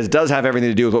capitalism, because it does have everything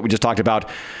to do with what we just talked about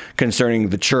concerning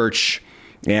the church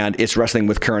and its wrestling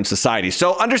with current society.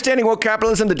 So understanding woke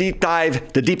capitalism, the deep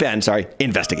end,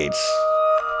 investigates.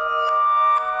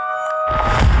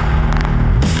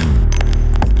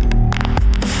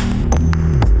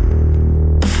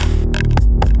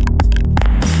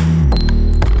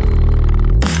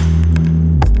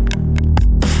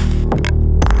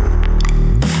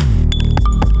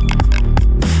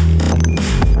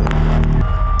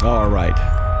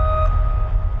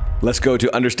 Let's go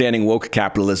to understanding woke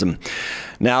capitalism.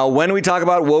 Now, when we talk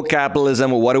about woke capitalism,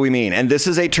 what do we mean? And this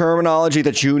is a terminology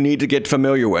that you need to get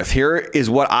familiar with. Here is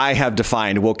what I have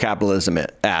defined woke capitalism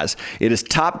as. It is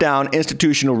top-down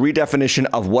institutional redefinition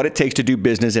of what it takes to do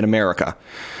business in America.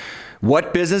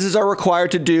 What businesses are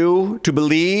required to do, to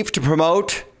believe, to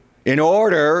promote in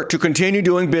order to continue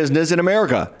doing business in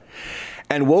America.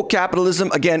 And woke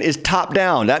capitalism, again, is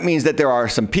top-down. That means that there are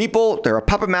some people, there are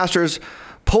puppet masters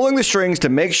pulling the strings to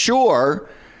make sure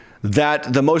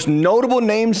that the most notable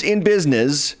names in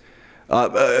business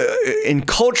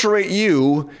enculturate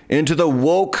you into the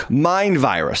woke mind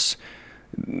virus.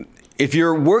 If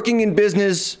you're working in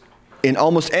business in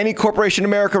almost any corporation in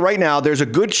America right now, there's a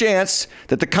good chance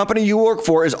that the company you work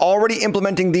for is already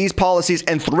implementing these policies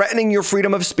and threatening your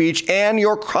freedom of speech and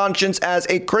your conscience as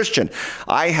a Christian.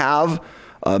 I have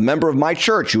a member of my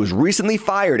church who was recently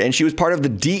fired, and she was part of the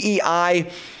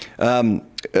DEI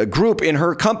group in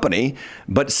her company,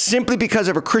 but simply because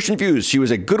of her Christian views. She was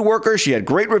a good worker, she had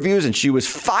great reviews, and she was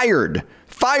fired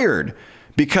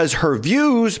because her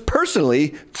views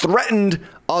personally threatened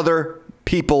other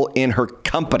people in her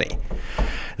company.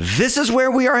 This is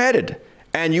where we are headed,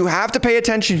 and you have to pay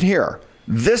attention here.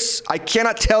 This, I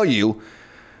cannot tell you,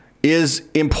 is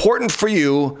important for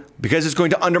you because it's going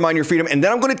to undermine your freedom. And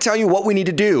then I'm going to tell you what we need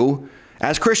to do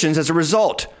as Christians as a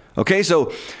result. Okay,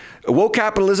 so woke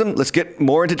capitalism, let's get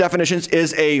more into definitions,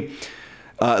 is a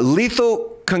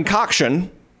lethal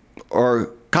concoction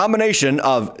or combination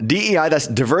of DEI, that's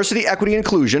diversity, equity,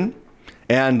 inclusion,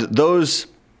 and those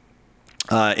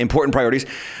important priorities.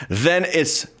 Then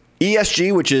it's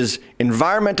ESG, which is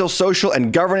environmental, social,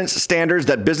 and governance standards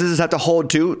that businesses have to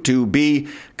hold to be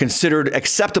considered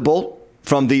acceptable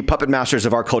from the puppet masters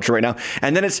of our culture right now.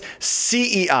 And then it's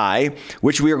CEI,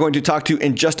 which we are going to talk to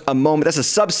in just a moment. That's a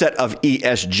subset of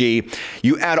ESG.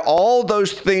 You add all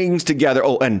those things together.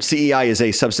 Oh, and CEI is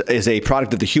a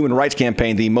product of the Human Rights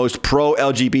Campaign, the most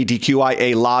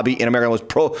pro-LGBTQIA lobby in America,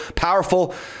 the most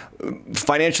powerful,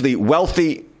 financially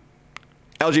wealthy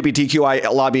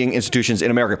LGBTQI lobbying institutions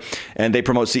in America, and they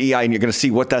promote CEI, and you're going to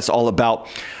see what that's all about.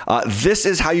 This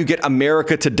is how you get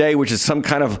America Today, which is some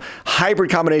kind of hybrid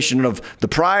combination of the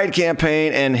Pride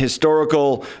campaign and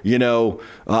historical,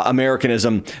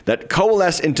 Americanism that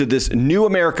coalesce into this new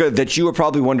America that you are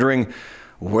probably wondering,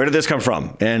 where did this come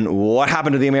from? And what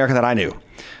happened to the America that I knew?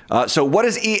 So what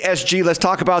is ESG? Let's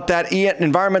talk about that.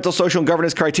 Environmental, social, and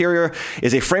governance criteria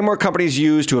is a framework companies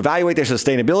use to evaluate their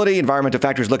sustainability. Environmental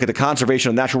factors look at the conservation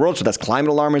of the natural world, so that's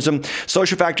climate alarmism.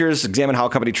 Social factors examine how a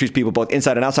company treats people both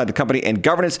inside and outside the company. And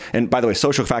governance, and by the way,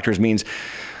 social factors means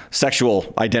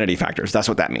sexual identity factors. That's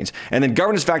what that means. And then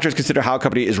governance factors consider how a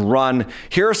company is run.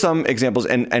 Here are some examples,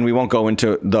 and we won't go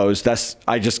into those.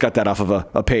 I just got that off of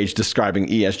a page describing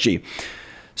ESG.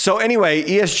 So anyway,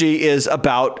 ESG is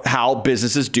about how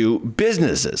businesses do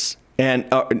businesses. And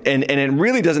it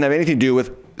really doesn't have anything to do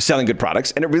with selling good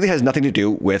products. And it really has nothing to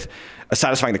do with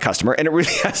satisfying the customer. And it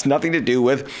really has nothing to do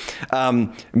with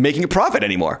making a profit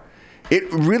anymore. It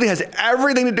really has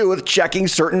everything to do with checking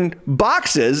certain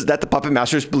boxes that the puppet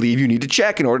masters believe you need to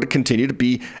check in order to continue to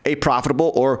be a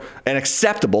profitable or an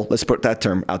acceptable, let's put that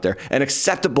term out there, an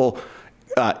acceptable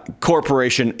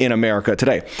corporation in America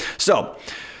today. So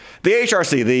the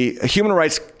HRC, the Human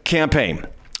Rights Campaign,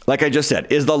 like I just said,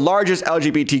 is the largest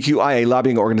LGBTQIA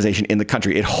lobbying organization in the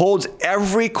country. It holds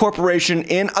every corporation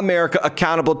in America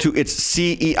accountable to its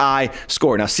CEI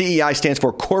score. Now, CEI stands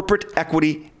for Corporate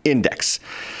Equity Index.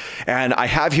 And I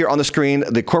have here on the screen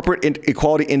the Corporate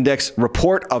Equality Index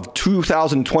report of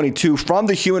 2022 from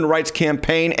the Human Rights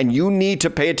Campaign, and you need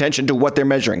to pay attention to what they're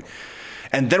measuring.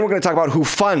 And then we're going to talk about who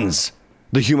funds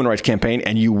the Human Rights Campaign,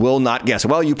 and you will not guess it.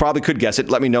 Well, you probably could guess it.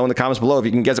 Let me know in the comments below if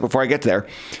you can guess it before I get there.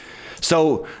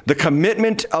 So the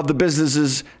commitment of the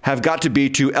businesses have got to be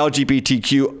to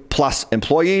LGBTQ plus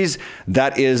employees.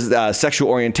 That is sexual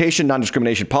orientation,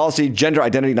 non-discrimination policy, gender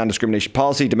identity, non-discrimination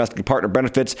policy, domestic partner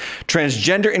benefits,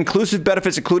 transgender inclusive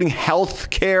benefits, including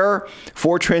health care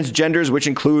for transgenders, which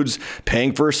includes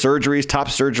paying for surgeries, top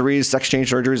surgeries, sex change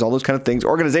surgeries, all those kind of things,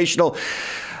 organizational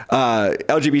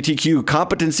LGBTQ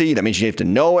competency. That means you have to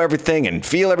know everything and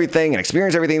feel everything and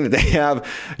experience everything that they have.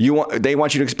 They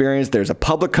want you to experience. There's a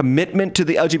public commitment to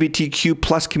the LGBTQ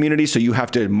plus community. So you have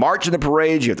to march in the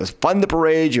parades. You have to fund the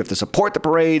parades. You have to support the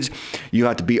parades. You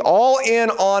have to be all in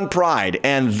on pride.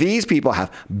 And these people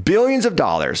have billions of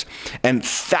dollars and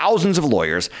thousands of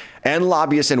lawyers and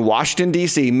lobbyists in Washington,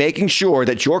 D.C., making sure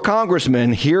that your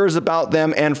congressman hears about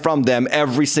them and from them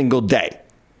every single day.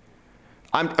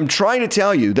 I'm trying to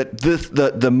tell you that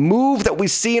the move that we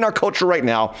see in our culture right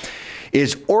now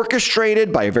is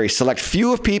orchestrated by a very select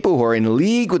few of people who are in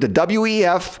league with the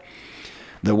WEF,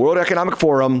 the World Economic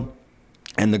Forum,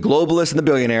 and the globalists and the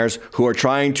billionaires who are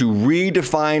trying to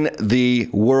redefine the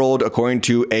world according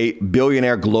to a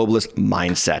billionaire globalist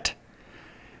mindset.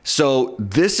 So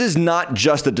this is not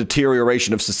just a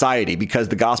deterioration of society because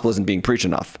the gospel isn't being preached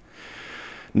enough.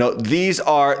 No, these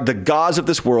are the gods of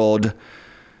this world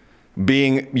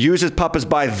being used as puppets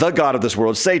by the god of this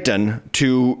world, Satan,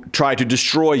 to try to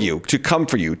destroy you, to come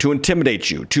for you, to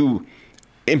intimidate you, to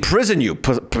imprison you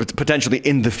potentially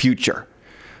in the future.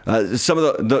 Some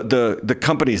of the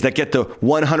companies that get the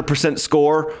 100%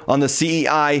 score on the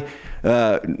CEI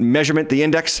measurement, the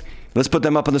index, let's put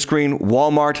them up on the screen.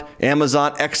 Walmart,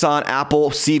 Amazon, Exxon,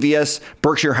 Apple, CVS,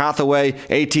 Berkshire Hathaway,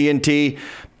 AT&T,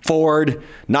 Ford,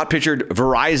 not pictured,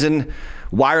 Verizon,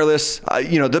 wireless,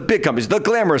 the big companies, the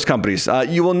glamorous companies.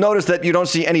 You will notice that you don't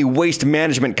see any waste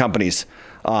management companies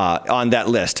on that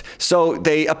list. So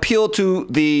they appeal to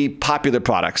the popular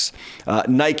products,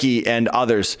 Nike and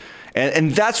others.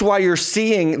 And that's why you're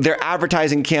seeing their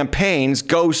advertising campaigns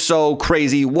go so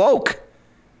crazy woke.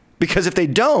 Because if they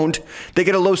don't, they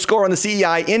get a low score on the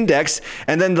CEI index,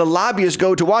 and then the lobbyists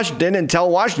go to Washington and tell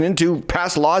Washington to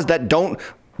pass laws that don't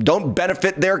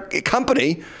benefit their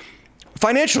company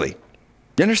financially.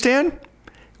 You understand?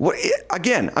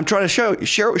 Again, I'm trying to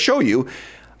show you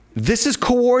this is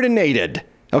coordinated,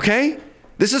 okay?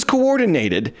 This is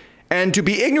coordinated, and to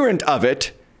be ignorant of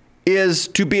it is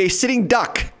to be a sitting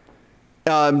duck,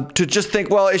 to just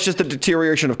think, well, it's just a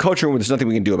deterioration of culture and there's nothing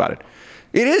we can do about it.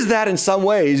 It is that in some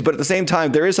ways, but at the same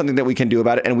time, there is something that we can do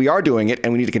about it, and we are doing it,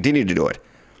 and we need to continue to do it,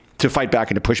 to fight back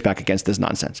and to push back against this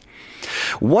nonsense.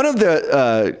 One of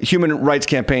the Human Rights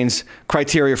Campaign's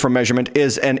criteria for measurement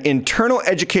is an internal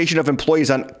education of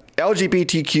employees on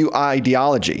LGBTQ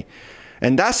ideology.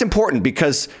 And that's important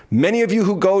because many of you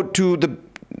who go to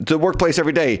the workplace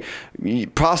every day,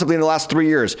 possibly in the last 3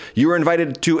 years, you were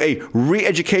invited to a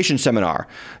re-education seminar.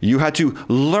 You had to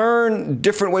learn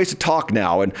different ways to talk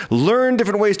now and learn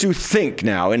different ways to think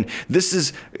now. And this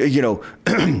is,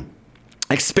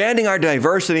 expanding our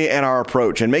diversity and our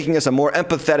approach and making us a more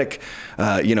empathetic,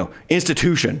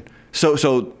 institution. So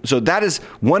that is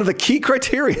one of the key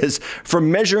criteria for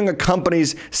measuring a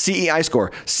company's CEI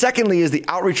score. Secondly is the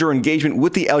outreach or engagement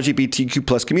with the LGBTQ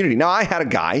plus community. Now, I had a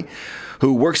guy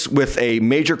who works with a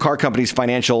major car company's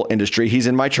financial industry. He's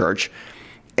in my church,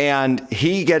 and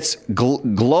he gets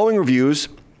glowing reviews.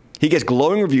 He gets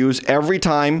glowing reviews every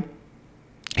time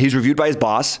he's reviewed by his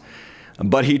boss.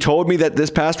 But he told me that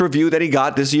this past review that he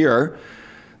got this year,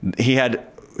 he had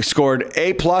scored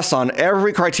A+ on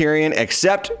every criterion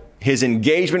except his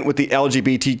engagement with the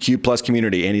LGBTQ plus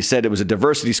community. And he said it was a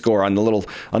diversity score on the little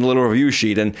review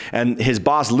sheet. And his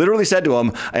boss literally said to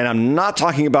him, and I'm not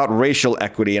talking about racial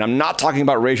equity, and I'm not talking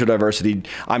about racial diversity.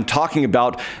 I'm talking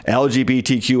about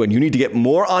LGBTQ, and you need to get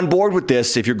more on board with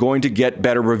this if you're going to get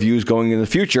better reviews going in the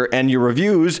future. And your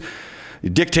reviews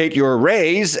dictate your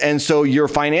raise, and so your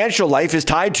financial life is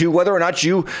tied to whether or not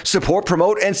you support,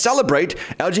 promote, and celebrate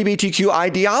LGBTQ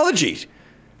ideology.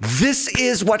 This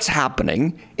is what's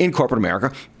happening in corporate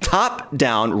America.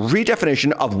 Top-down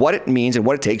redefinition of what it means and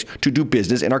what it takes to do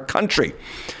business in our country.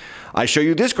 I show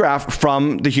you this graph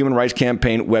from the Human Rights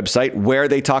Campaign website where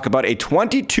they talk about a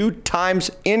 22 times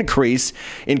increase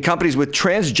in companies with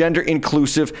transgender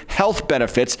inclusive health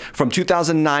benefits from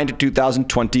 2009 to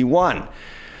 2021.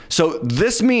 So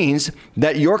this means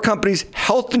that your company's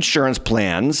health insurance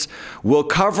plans will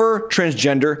cover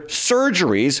transgender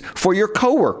surgeries for your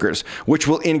coworkers, which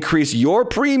will increase your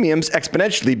premiums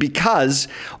exponentially because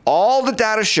all the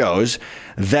data shows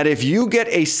that if you get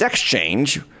a sex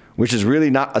change, which is really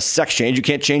not a sex change, you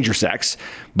can't change your sex,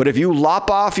 but if you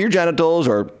lop off your genitals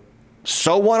or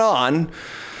so one on,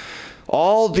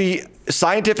 all the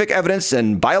scientific evidence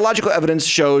and biological evidence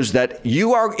shows that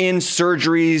you are in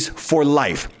surgeries for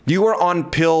life. You are on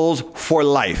pills for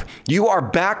life. You are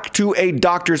back to a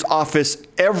doctor's office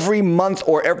every month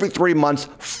or every 3 months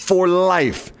for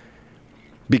life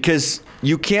because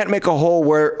you can't make a hole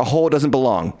where a hole doesn't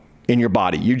belong in your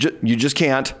body. You just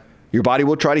can't. Your body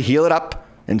will try to heal it up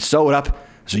and sew it up.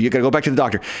 So you got to go back to the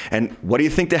doctor. And what do you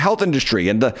think the health industry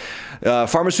and the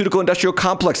pharmaceutical industrial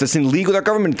complex that's in league with our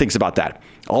government thinks about that?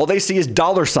 All they see is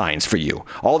dollar signs for you.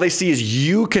 All they see is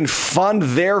you can fund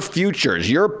their futures.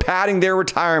 You're padding their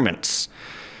retirements.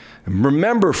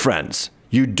 Remember, friends,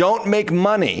 you don't make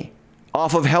money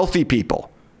off of healthy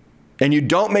people. And you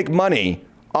don't make money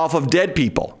off of dead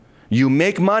people. You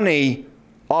make money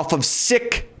off of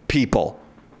sick people.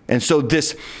 And so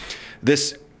this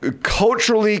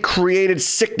culturally created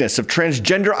sickness of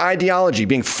transgender ideology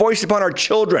being foisted upon our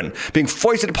children, being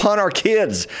foisted upon our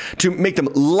kids to make them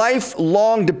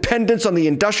lifelong dependents on the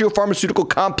industrial pharmaceutical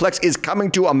complex is coming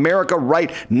to America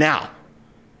right now.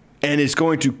 And it's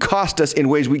going to cost us in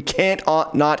ways we can't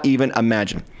not even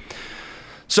imagine.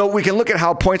 So we can look at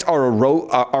how points are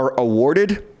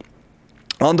awarded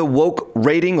on the woke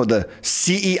rating or the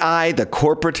CEI, the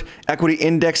Corporate Equity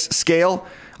Index scale.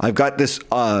 I've got this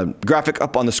graphic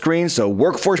up on the screen. So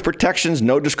workforce protections,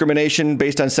 no discrimination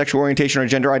based on sexual orientation or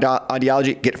gender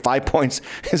ideology, get 5 points.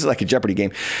 This is like a Jeopardy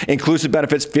game. Inclusive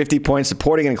benefits, 50 points.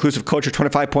 Supporting an inclusive culture,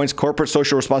 25 points. Corporate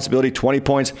social responsibility, 20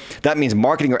 points. That means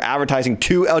marketing or advertising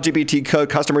to LGBT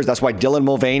customers. That's why Dylan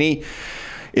Mulvaney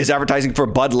is advertising for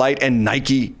Bud Light and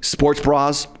Nike sports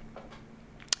bras.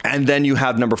 And then you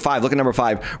have number 5. Look at number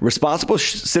 5. Responsible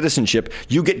citizenship.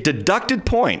 You get deducted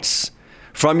points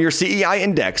from your CEI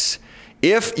index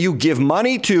if you give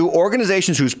money to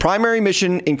organizations whose primary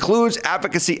mission includes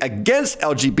advocacy against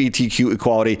LGBTQ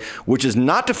equality, which is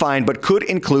not defined but could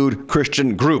include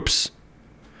Christian groups.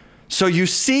 So you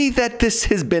see that this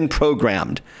has been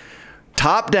programmed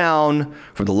top down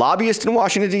from the lobbyists in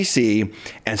Washington, D.C.,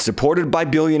 and supported by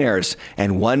billionaires,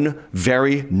 and one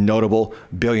very notable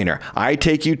billionaire. I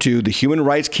take you to the Human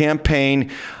Rights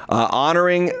Campaign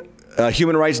honoring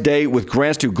Human Rights Day with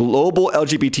grants to global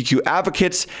LGBTQ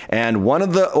advocates. And one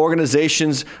of the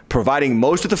organizations providing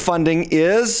most of the funding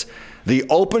is the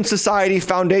Open Society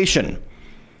Foundation,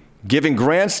 giving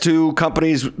grants to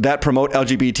companies that promote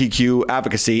LGBTQ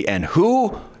advocacy. And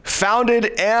who founded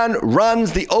and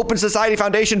runs the Open Society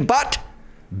Foundation but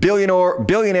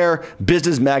billionaire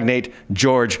business magnate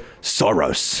George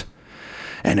Soros.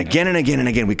 And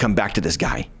again, we come back to this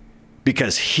guy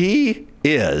because he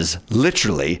is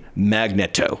literally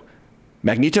Magneto.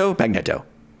 Magneto.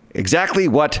 Exactly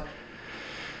what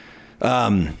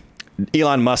Elon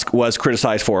Musk was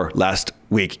criticized for last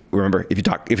week. Remember,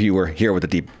 if you were here with the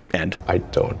deep end. I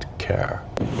don't care.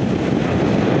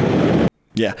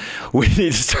 Yeah, we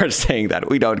need to start saying that.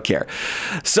 We don't care.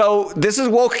 So this is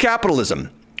woke capitalism,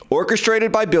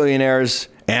 orchestrated by billionaires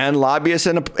and lobbyists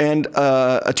and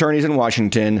attorneys in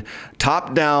Washington,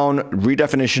 top-down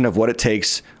redefinition of what it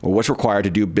takes or what's required to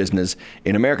do business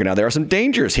in America. Now, there are some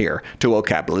dangers here to woke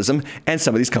capitalism, and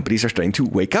some of these companies are starting to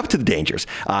wake up to the dangers.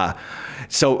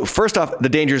 So first off, the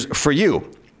dangers for you.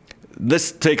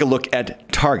 Let's take a look at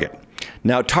Target.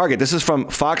 Now, Target, this is from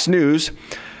Fox News.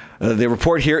 The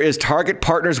report here is Target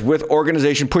partners with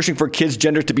organization pushing for kids'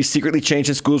 gender to be secretly changed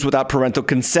in schools without parental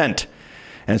consent.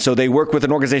 And so they work with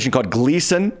an organization called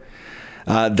Gleason.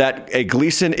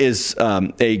 Gleason is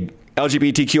a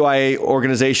LGBTQIA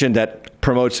organization that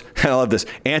promotes, I love this,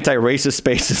 anti-racist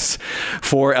spaces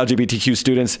for LGBTQ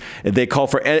students. They call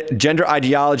for gender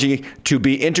ideology to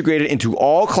be integrated into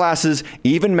all classes,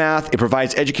 even math. It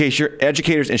provides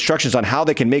educators instructions on how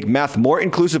they can make math more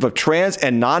inclusive of trans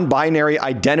and non-binary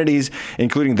identities,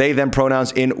 including they, them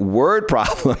pronouns in word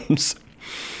problems.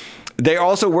 They're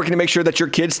also working to make sure that your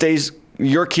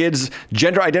kid's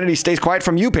gender identity stays quiet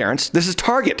from you, parents. This is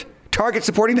Target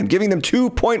supporting them, giving them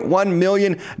 $2.1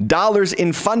 million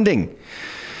in funding.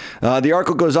 The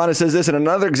article goes on and says this. In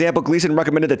another example, Gleason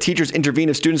recommended that teachers intervene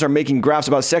if students are making graphs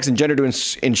about sex and gender to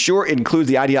ensure it includes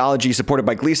the ideology supported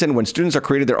by Gleason. When students are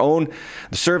creating their own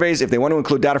surveys, if they want to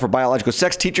include data for biological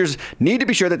sex, teachers need to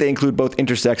be sure that they include both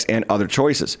intersex and other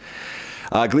choices.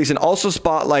 Gleason also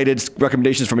spotlighted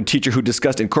recommendations from a teacher who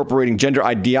discussed incorporating gender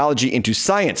ideology into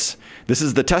science. This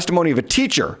is the testimony of a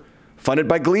teacher supported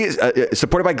by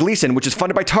Gleason, which is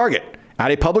funded by Target at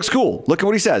a public school. Look at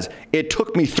what he says. It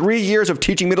took me 3 years of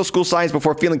teaching middle school science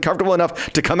before feeling comfortable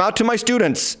enough to come out to my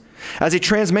students as a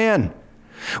trans man.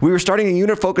 We were starting a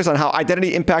unit focus on how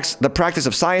identity impacts the practice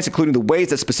of science, including the ways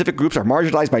that specific groups are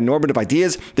marginalized by normative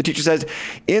ideas. The teacher says,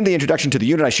 in the introduction to the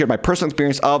unit, I shared my personal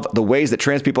experience of the ways that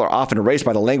trans people are often erased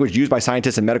by the language used by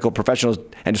scientists and medical professionals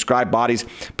and describe bodies,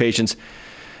 patients,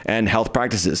 and health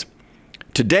practices.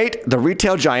 To date, the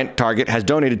retail giant Target has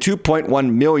donated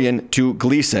 $2.1 million to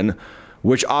Gleason,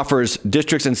 which offers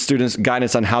districts and students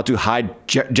guidance on how to hide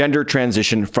gender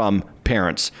transition from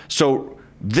parents. So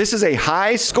this is a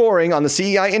high scoring on the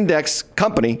CEI index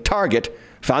company, Target,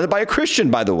 founded by a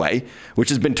Christian, by the way, which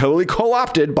has been totally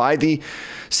co-opted by the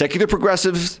secular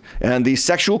progressives and the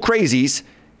sexual crazies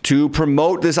to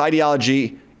promote this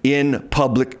ideology in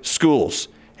public schools.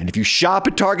 And if you shop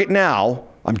at Target now,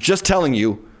 I'm just telling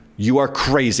you, you are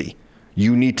crazy.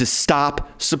 You need to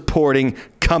stop supporting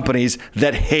companies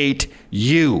that hate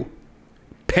you.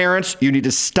 Parents, you need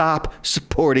to stop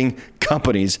supporting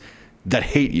companies that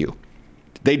hate you.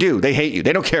 They do. They hate you.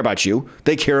 They don't care about you.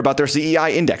 They care about their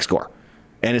CEI index score.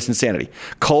 And it's insanity.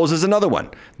 Kohl's is another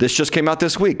one. This just came out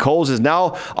this week. Kohl's is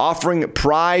now offering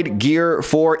pride gear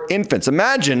for infants.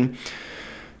 Imagine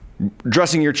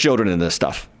dressing your children in this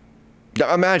stuff.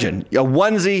 Imagine a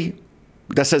onesie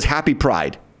that says Happy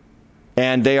Pride.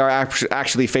 And they are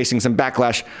actually facing some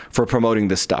backlash for promoting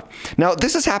this stuff. Now,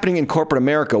 this is happening in corporate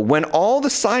America when all the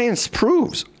science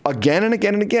proves again and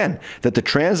again and again that the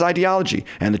trans ideology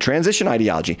and the transition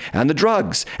ideology and the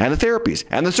drugs and the therapies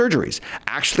and the surgeries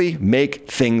actually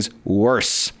make things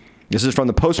worse. This is from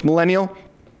the Post-Millennial.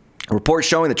 A report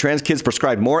showing that trans kids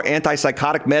prescribed more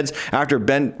antipsychotic meds after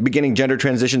beginning gender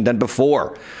transition than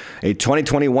before. A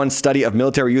 2021 study of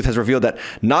military youth has revealed that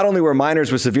not only were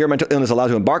minors with severe mental illness allowed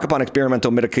to embark upon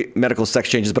experimental medical sex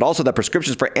changes, but also that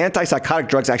prescriptions for antipsychotic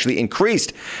drugs actually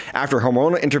increased after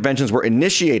hormonal interventions were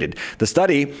initiated. The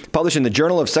study, published in the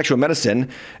Journal of Sexual Medicine,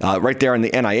 right there in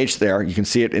the NIH there, you can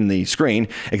see it in the screen,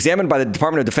 examined by the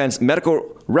Department of Defense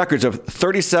medical records of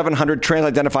 3,700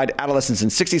 trans-identified adolescents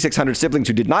and 6,600 siblings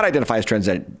who did not identify as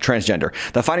transgender.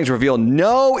 The findings reveal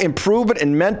no improvement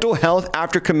in mental health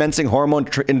after commencing hormone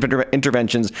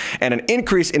interventions and an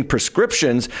increase in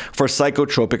prescriptions for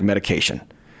psychotropic medication.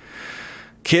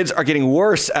 Kids are getting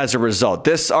worse as a result.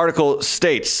 This article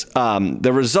states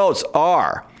the results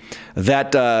are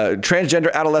that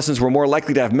transgender adolescents were more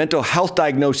likely to have mental health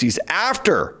diagnoses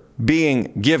after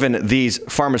being given these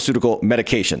pharmaceutical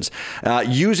medications.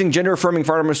 Using gender-affirming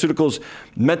pharmaceuticals,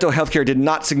 mental health care did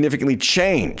not significantly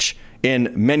change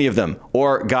in many of them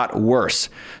or got worse.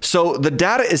 So the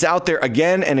data is out there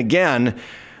again and again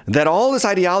that all this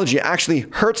ideology actually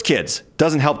hurts kids,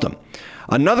 doesn't help them.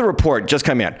 Another report just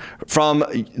came out from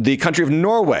the country of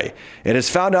Norway. It has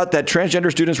found out that transgender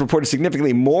students reported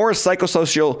significantly more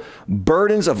psychosocial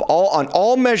burdens on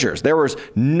all measures. There was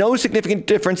no significant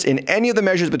difference in any of the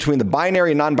measures between the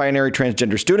binary and non-binary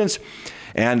transgender students.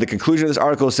 And the conclusion of this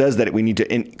article says that we need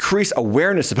to increase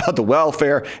awareness about the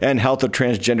welfare and health of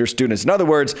transgender students. In other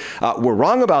words, we're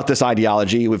wrong about this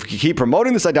ideology. If we keep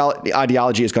promoting this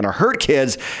ideology, it's going to hurt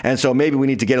kids. And so maybe we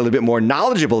need to get a little bit more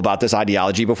knowledgeable about this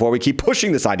ideology before we keep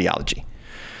pushing this ideology.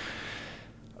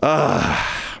 And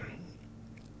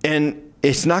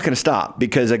it's not going to stop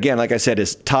because, again, like I said,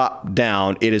 it's top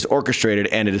down. It is orchestrated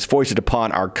and it is foisted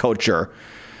upon our culture.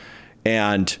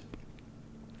 And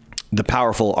the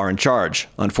powerful are in charge,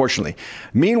 unfortunately.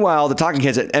 Meanwhile, the talking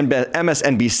heads at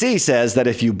MSNBC says that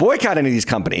if you boycott any of these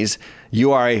companies,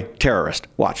 you are a terrorist.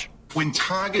 Watch. When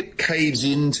Target caves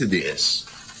into this,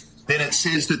 then it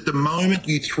says that the moment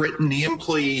you threaten the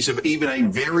employees of even a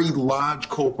very large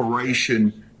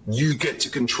corporation, you get to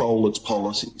control its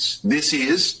policies. This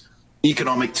is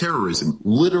economic terrorism,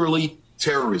 literally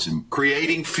terrorism,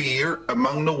 creating fear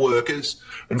among the workers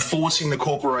and forcing the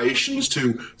corporations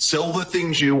to sell the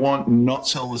things you want and not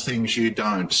sell the things you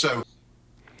don't. So,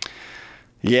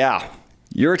 yeah,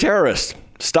 you're a terrorist.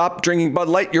 Stop drinking Bud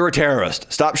Light, you're a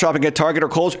terrorist. Stop shopping at Target or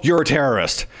Kohl's, you're a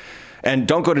terrorist. And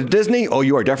don't go to Disney, oh,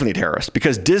 you are definitely a terrorist,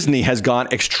 because Disney has gone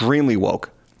extremely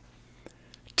woke.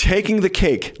 Taking the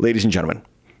cake, ladies and gentlemen,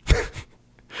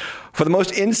 for the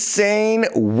most insane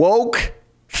woke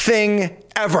thing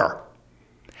ever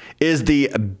is the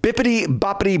Bippity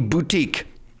Boppity Boutique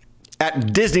at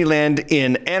Disneyland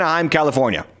in Anaheim,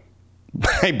 California.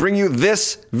 I bring you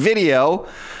this video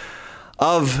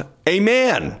of a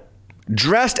man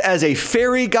dressed as a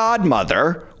fairy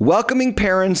godmother welcoming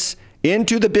parents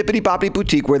into the Bippity Boppity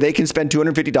Boutique where they can spend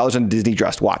 $250 on a Disney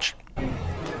dress. Watch.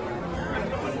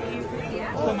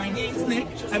 So my name's Nick.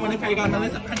 I'm one of Fairy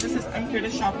Godmother's apprentices. I'm here to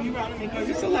shop you around and make all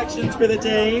your selections for the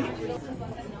day.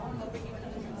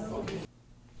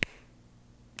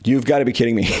 You've got to be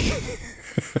kidding me.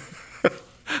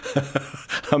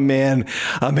 A man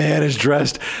is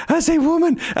dressed as a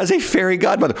woman, as a fairy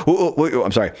godmother.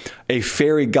 I'm sorry, a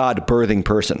fairy god birthing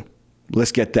person.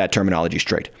 Let's get that terminology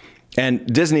straight. And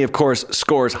Disney, of course,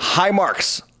 scores high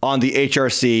marks on the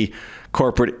HRC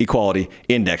Corporate Equality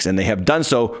Index, and they have done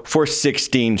so for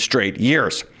 16 straight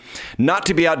years. Not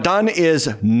to be outdone is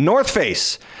North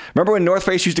Face. Remember when North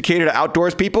Face used to cater to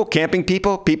outdoors people, camping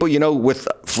people, with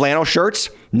flannel shirts?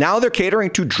 Now they're catering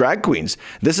to drag queens.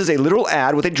 This is a literal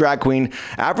ad with a drag queen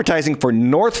advertising for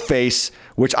North Face,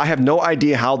 which I have no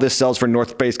idea how this sells for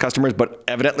North Face customers, but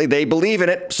evidently they believe in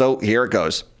it. So here it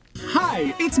goes.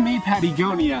 Hi, it's me,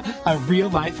 Patagonia, a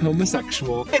real-life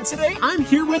homosexual. And today, I'm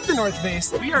here with the North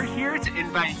Face. We are here to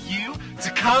invite you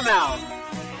to come out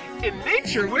in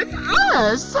nature with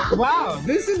us. Wow,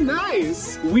 this is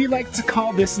nice. We like to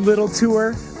call this little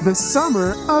tour the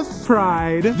Summer of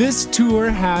Pride. This tour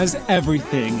has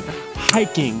everything.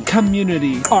 Hiking,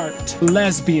 community, art,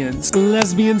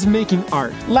 lesbians making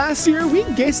art. Last year, we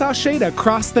gay saw shade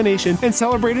across the nation and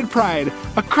celebrated Pride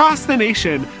across the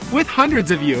nation with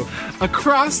hundreds of you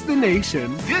across the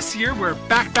nation. This year, we're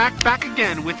back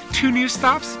again with 2 new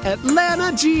stops.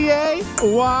 Atlanta, GA.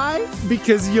 Why?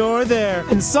 Because you're there.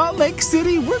 In Salt Lake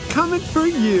City, we're coming for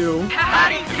you.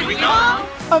 Hi, can we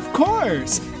go? Of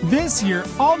course! This year,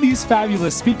 all these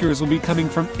fabulous speakers will be coming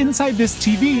from inside this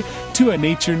TV to a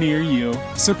nature near you.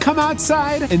 So come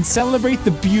outside and celebrate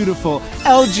the beautiful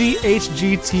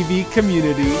LGHGTV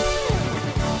community.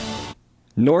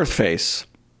 North Face.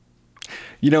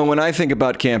 When I think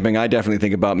about camping, I definitely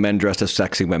think about men dressed as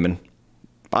sexy women.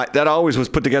 That always was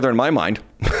put together in my mind.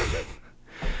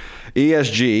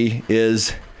 ESG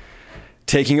is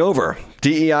taking over.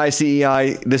 DEI,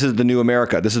 CEI, this is the new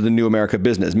America. This is the new America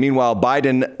business. Meanwhile,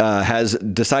 Biden has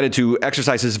decided to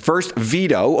exercise his first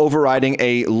veto, overriding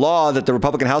a law that the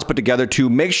Republican House put together to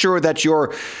make sure that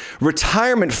your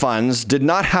retirement funds did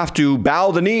not have to bow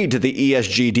the knee to the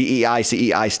ESG, DEI,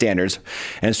 CEI standards.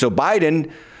 And so Biden,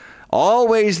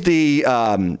 always the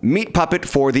meat puppet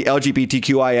for the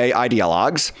LGBTQIA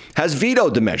ideologues, has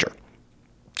vetoed the measure.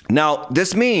 Now,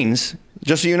 this means,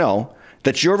 just so you know,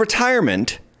 that your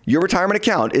retirement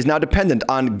account is now dependent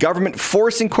on government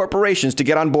forcing corporations to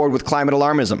get on board with climate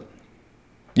alarmism.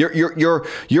 Your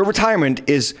retirement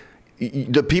is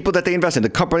the people that they invest in, the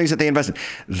companies that they invest in.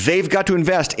 They've got to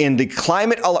invest in the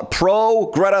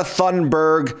pro Greta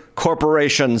Thunberg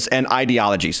corporations and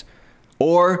ideologies,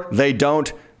 or they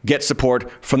don't get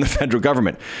support from the federal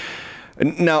government.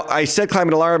 Now, I said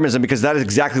climate alarmism because that is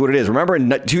exactly what it is. Remember in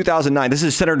 2009, this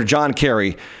is Senator John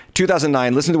Kerry,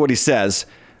 2009, listen to what he says.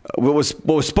 What was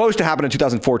supposed to happen in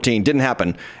 2014 didn't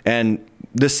happen. And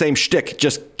this same shtick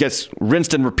just gets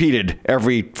rinsed and repeated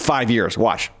every 5 years.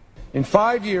 Watch. In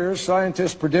 5 years,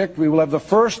 scientists predict we will have the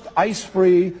first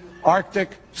ice-free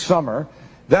Arctic summer.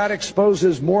 That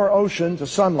exposes more ocean to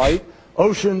sunlight.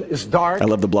 Ocean is dark. I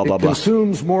love the blah, blah, it blah.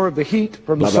 consumes more of the heat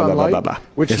from the blah, blah, sunlight, blah, blah, blah.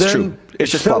 which it's then true.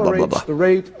 It's just blah, blah, blah, blah. the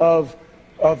rate of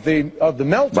the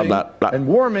melting blah, blah, and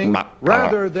warming blah,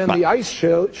 rather blah, than blah, the ice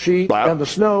sheet blah, and the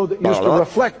snow that used blah, to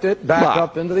reflect it back blah,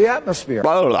 up into the atmosphere.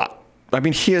 Blah, blah, blah. I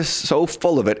mean, he is so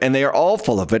full of it, and they are all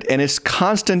full of it, and it's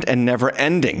constant and never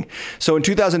ending. So in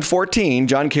 2014,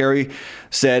 John Kerry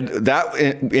said that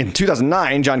in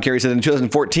 2009, John Kerry said in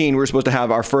 2014, we were supposed to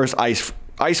have our first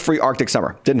ice-free Arctic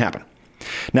summer. Didn't happen.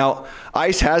 Now,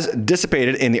 ice has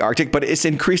dissipated in the Arctic, but it's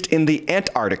increased in the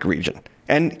Antarctic region.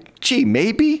 And gee,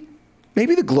 maybe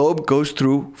maybe the globe goes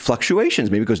through fluctuations.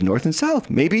 Maybe it goes north and south.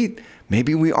 Maybe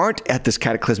we aren't at this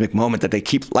cataclysmic moment that they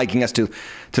keep liking us to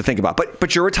think about.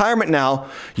 But your retirement now,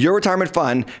 your retirement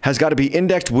fund has got to be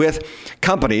indexed with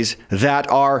companies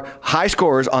that are high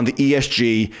scorers on the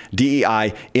ESG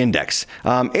DEI index.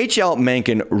 H.L.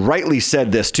 Mencken rightly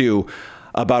said this too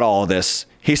about all of this.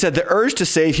 He said, the urge to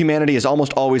save humanity is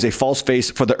almost always a false face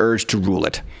for the urge to rule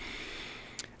it.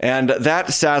 And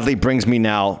that sadly brings me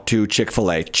now to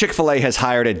Chick-fil-A. Chick-fil-A has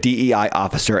hired a DEI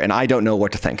officer, and I don't know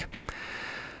what to think.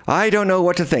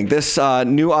 This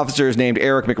new officer is named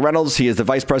Eric McReynolds. He is the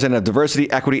vice president of diversity,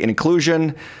 equity, and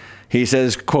inclusion. He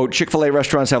says, quote, Chick-fil-A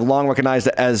restaurants have long been recognized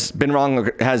as a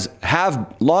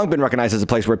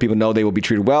place where people know they will be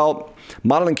treated well.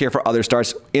 Modeling care for others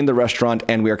starts in the restaurant,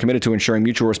 and we are committed to ensuring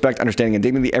mutual respect, understanding, and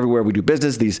dignity everywhere we do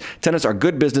business. These tenets are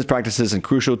good business practices and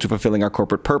crucial to fulfilling our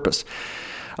corporate purpose.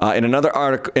 In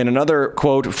another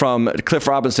quote from Cliff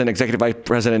Robinson, Executive Vice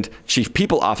President, Chief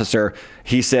People Officer,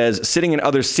 he says, sitting in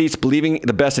others' seats, believing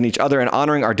the best in each other, and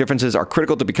honoring our differences are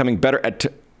critical to becoming better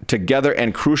together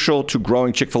and crucial to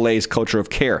growing Chick-fil-A's culture of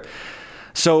care.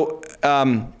 So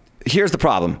here's the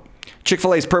problem.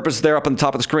 Chick-fil-A's purpose there up on the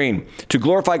top of the screen: to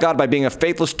glorify God by being a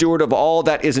faithful steward of all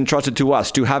that is entrusted to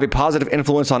us, to have a positive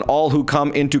influence on all who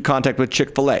come into contact with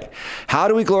Chick-fil-A. How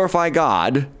do we glorify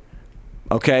God?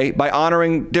 Okay, by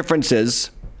honoring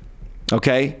differences,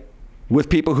 okay, with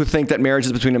people who think that marriage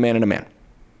is between a man and a man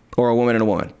or a woman and a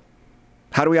woman.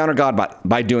 How do we honor God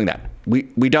by doing that?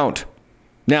 We don't.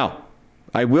 Now,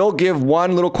 I will give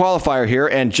one little qualifier here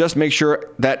and just make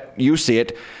sure that you see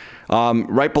it.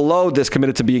 Right below this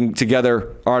Committed to Being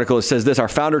Together article, it says this: our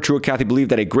founder, Truett Cathy,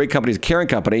 believed that a great company is a caring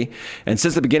company. And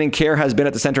since the beginning, care has been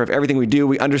at the center of everything we do.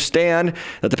 We understand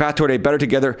that the path toward a better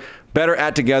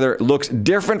at together looks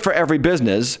different for every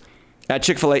business. At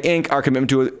Chick-fil-A Inc., our commitment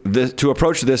to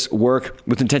approach this work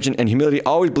with intention and humility,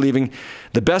 always believing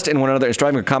the best in one another and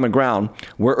striving for common ground.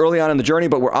 We're early on in the journey,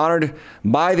 but we're honored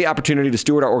by the opportunity to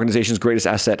steward our organization's greatest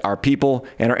asset, our people,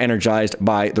 and are energized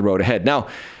by the road ahead. Now,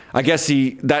 I guess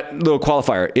that little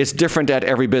qualifier, it's different at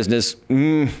every business.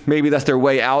 Maybe that's their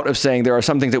way out of saying there are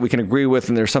some things that we can agree with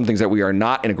and there are some things that we are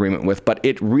not in agreement with. But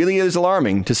it really is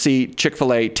alarming to see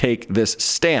Chick-fil-A take this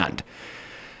stand.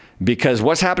 Because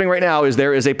what's happening right now is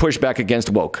there is a pushback against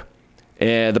woke.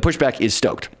 The pushback is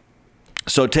stoked.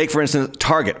 So take, for instance,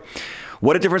 Target.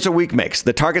 What a difference a week makes.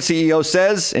 The Target CEO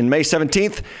says in May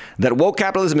 17th that woke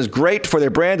capitalism is great for their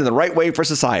brand and the right way for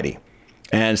society.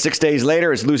 And 6 days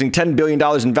later, it's losing $10 billion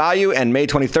in value. And May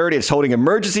 23rd, it's holding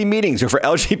emergency meetings for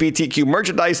LGBTQ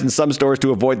merchandise in some stores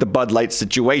to avoid the Bud Light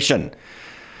situation.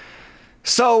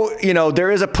 So,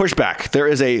 there is a pushback. There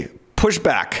is a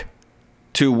pushback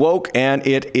to woke, and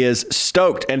it is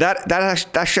stoked. And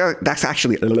that's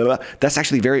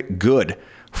actually very good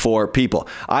for people.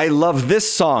 I love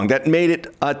this song that made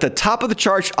it at the top of the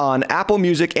charts on Apple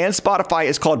Music and Spotify.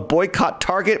 It's called Boycott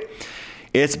Target.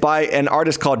 It's by an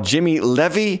artist called Jimmy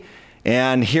Levy,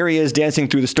 and here he is dancing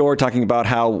through the store talking about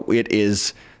how it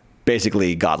is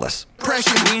basically godless.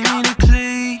 Pressure, we need to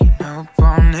clean up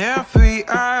on every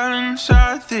island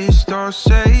inside this store.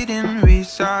 Satan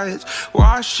resides.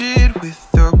 Wash it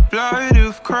with the blood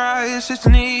of Christ. It's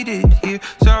needed here,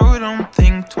 so don't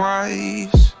think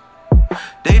twice.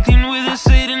 Dating with a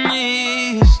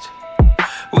Satanist.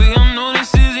 We all know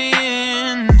this is the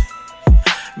end.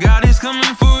 God is coming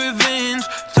for revenge.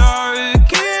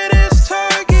 Target is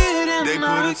targeting. They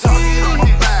put a target on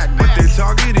my back, but they're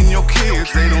targeting your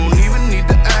kids. They don't even need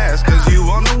to ask, cause you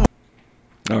on the.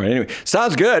 All right, anyway,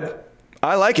 sounds good.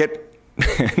 I like it.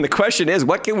 And the question is,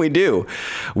 what can we do?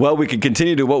 Well, we can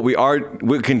continue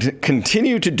to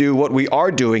continue to do what we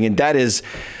are doing, and that is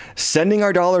sending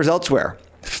our dollars elsewhere,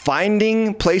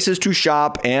 finding places to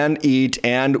shop and eat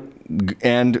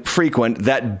and frequent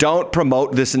that don't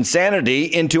promote this insanity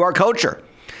into our culture.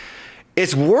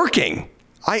 It's working.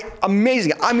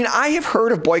 Amazing. I mean, I have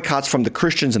heard of boycotts from the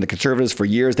Christians and the conservatives for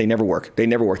years. They never work. They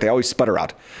always sputter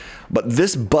out. But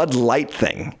this Bud Light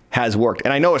thing has worked.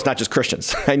 And I know it's not just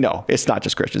Christians. I know it's not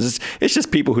just Christians. It's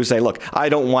just people who say, look, I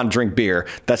don't want to drink beer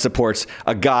that supports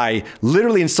a guy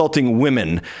literally insulting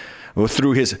women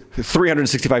through his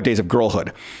 365 days of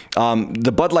girlhood.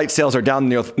 The Bud Light sales are down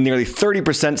nearly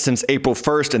 30% since April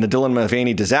 1st in the Dylan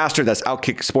Mulvaney disaster. That's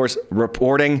Outkick Sports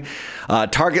reporting.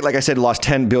 Target, like I said, lost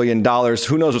 $10 billion.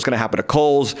 Who knows what's going to happen to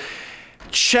Kohl's?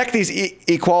 Check these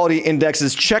equality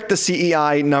indexes. Check the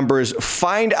CEI numbers.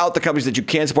 Find out the companies that you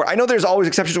can support. I know there's always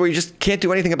exceptions where you just can't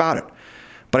do anything about it.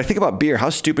 But I think about beer, how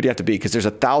stupid do you have to be? Because there's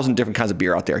 1,000 different kinds of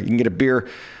beer out there. You can get a beer,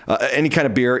 any kind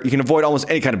of beer. You can avoid almost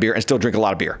any kind of beer and still drink a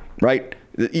lot of beer, right?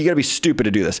 You got to be stupid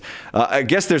to do this. I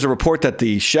guess there's a report that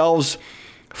the shelves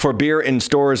for beer in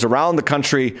stores around the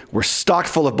country. We're stocked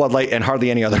full of Bud Light and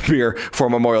hardly any other beer for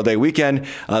Memorial Day weekend.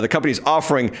 The company's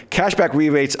offering cashback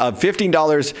rebates of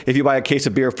 $15 if you buy a case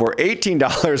of beer for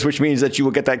 $18, which means that you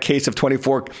will get that case of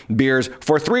 24 beers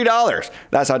for $3.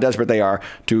 That's how desperate they are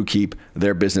to keep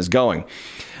their business going.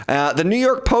 The New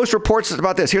York Post reports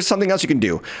about this. Here's something else you can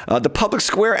do. The Public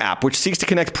Square app, which seeks to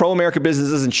connect pro-America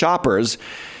businesses and shoppers.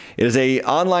 It is an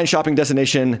online shopping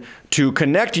destination to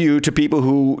connect you to people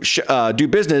who do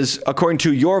business according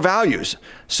to your values.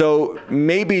 So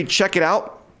maybe check it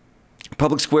out.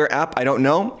 Public Square app, I don't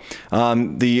know.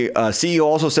 The CEO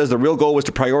also says the real goal was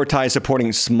to prioritize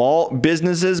supporting small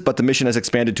businesses, but the mission has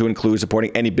expanded to include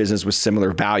supporting any business with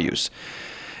similar values.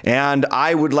 And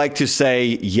I would like to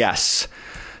say yes.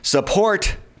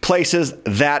 Support places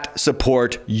that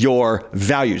support your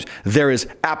values. There is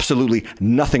absolutely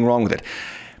nothing wrong with it.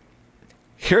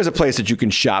 Here's a place that you can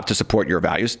shop to support your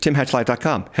values,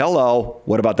 timhatchlife.com. Hello.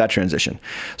 What about that transition?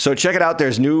 So check it out.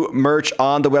 There's new merch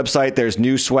on the website. There's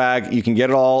new swag. You can get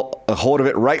it all, a hold of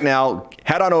it right now.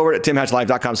 Head on over to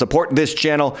timhatchlife.com. Support this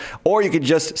channel, or you can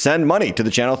just send money to the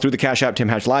channel through the Cash App,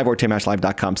 timhatchlive, or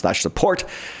timhatchlive.com/support.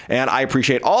 And I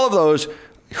appreciate all of those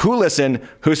who listen,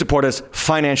 who support us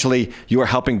financially. You are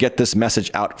helping get this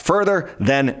message out further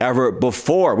than ever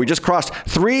before. We just crossed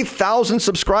 3,000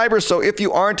 subscribers. So if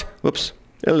you aren't,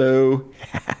 hello.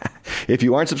 If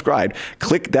you aren't subscribed,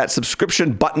 click that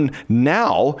subscription button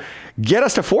now. Get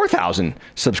us to 4,000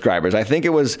 subscribers. I think it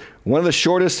was one of the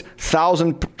shortest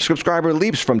 1,000 subscriber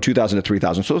leaps from 2,000 to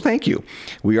 3,000. So thank you.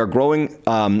 We are growing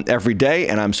every day,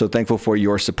 and I'm so thankful for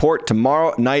your support.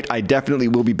 Tomorrow night, I definitely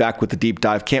will be back with the deep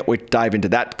dive. Can't wait to dive into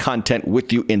that content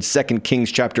with you in 2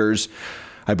 Kings chapters,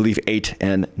 I believe, 8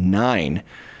 and 9.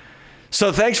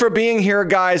 So thanks for being here,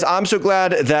 guys. I'm so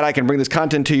glad that I can bring this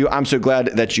content to you. I'm so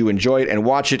glad that you enjoy it and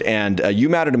watch it. And you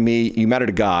matter to me. You matter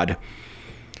to God.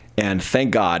 And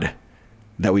thank God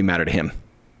that we matter to him.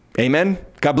 Amen.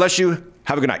 God bless you.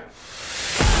 Have a good night.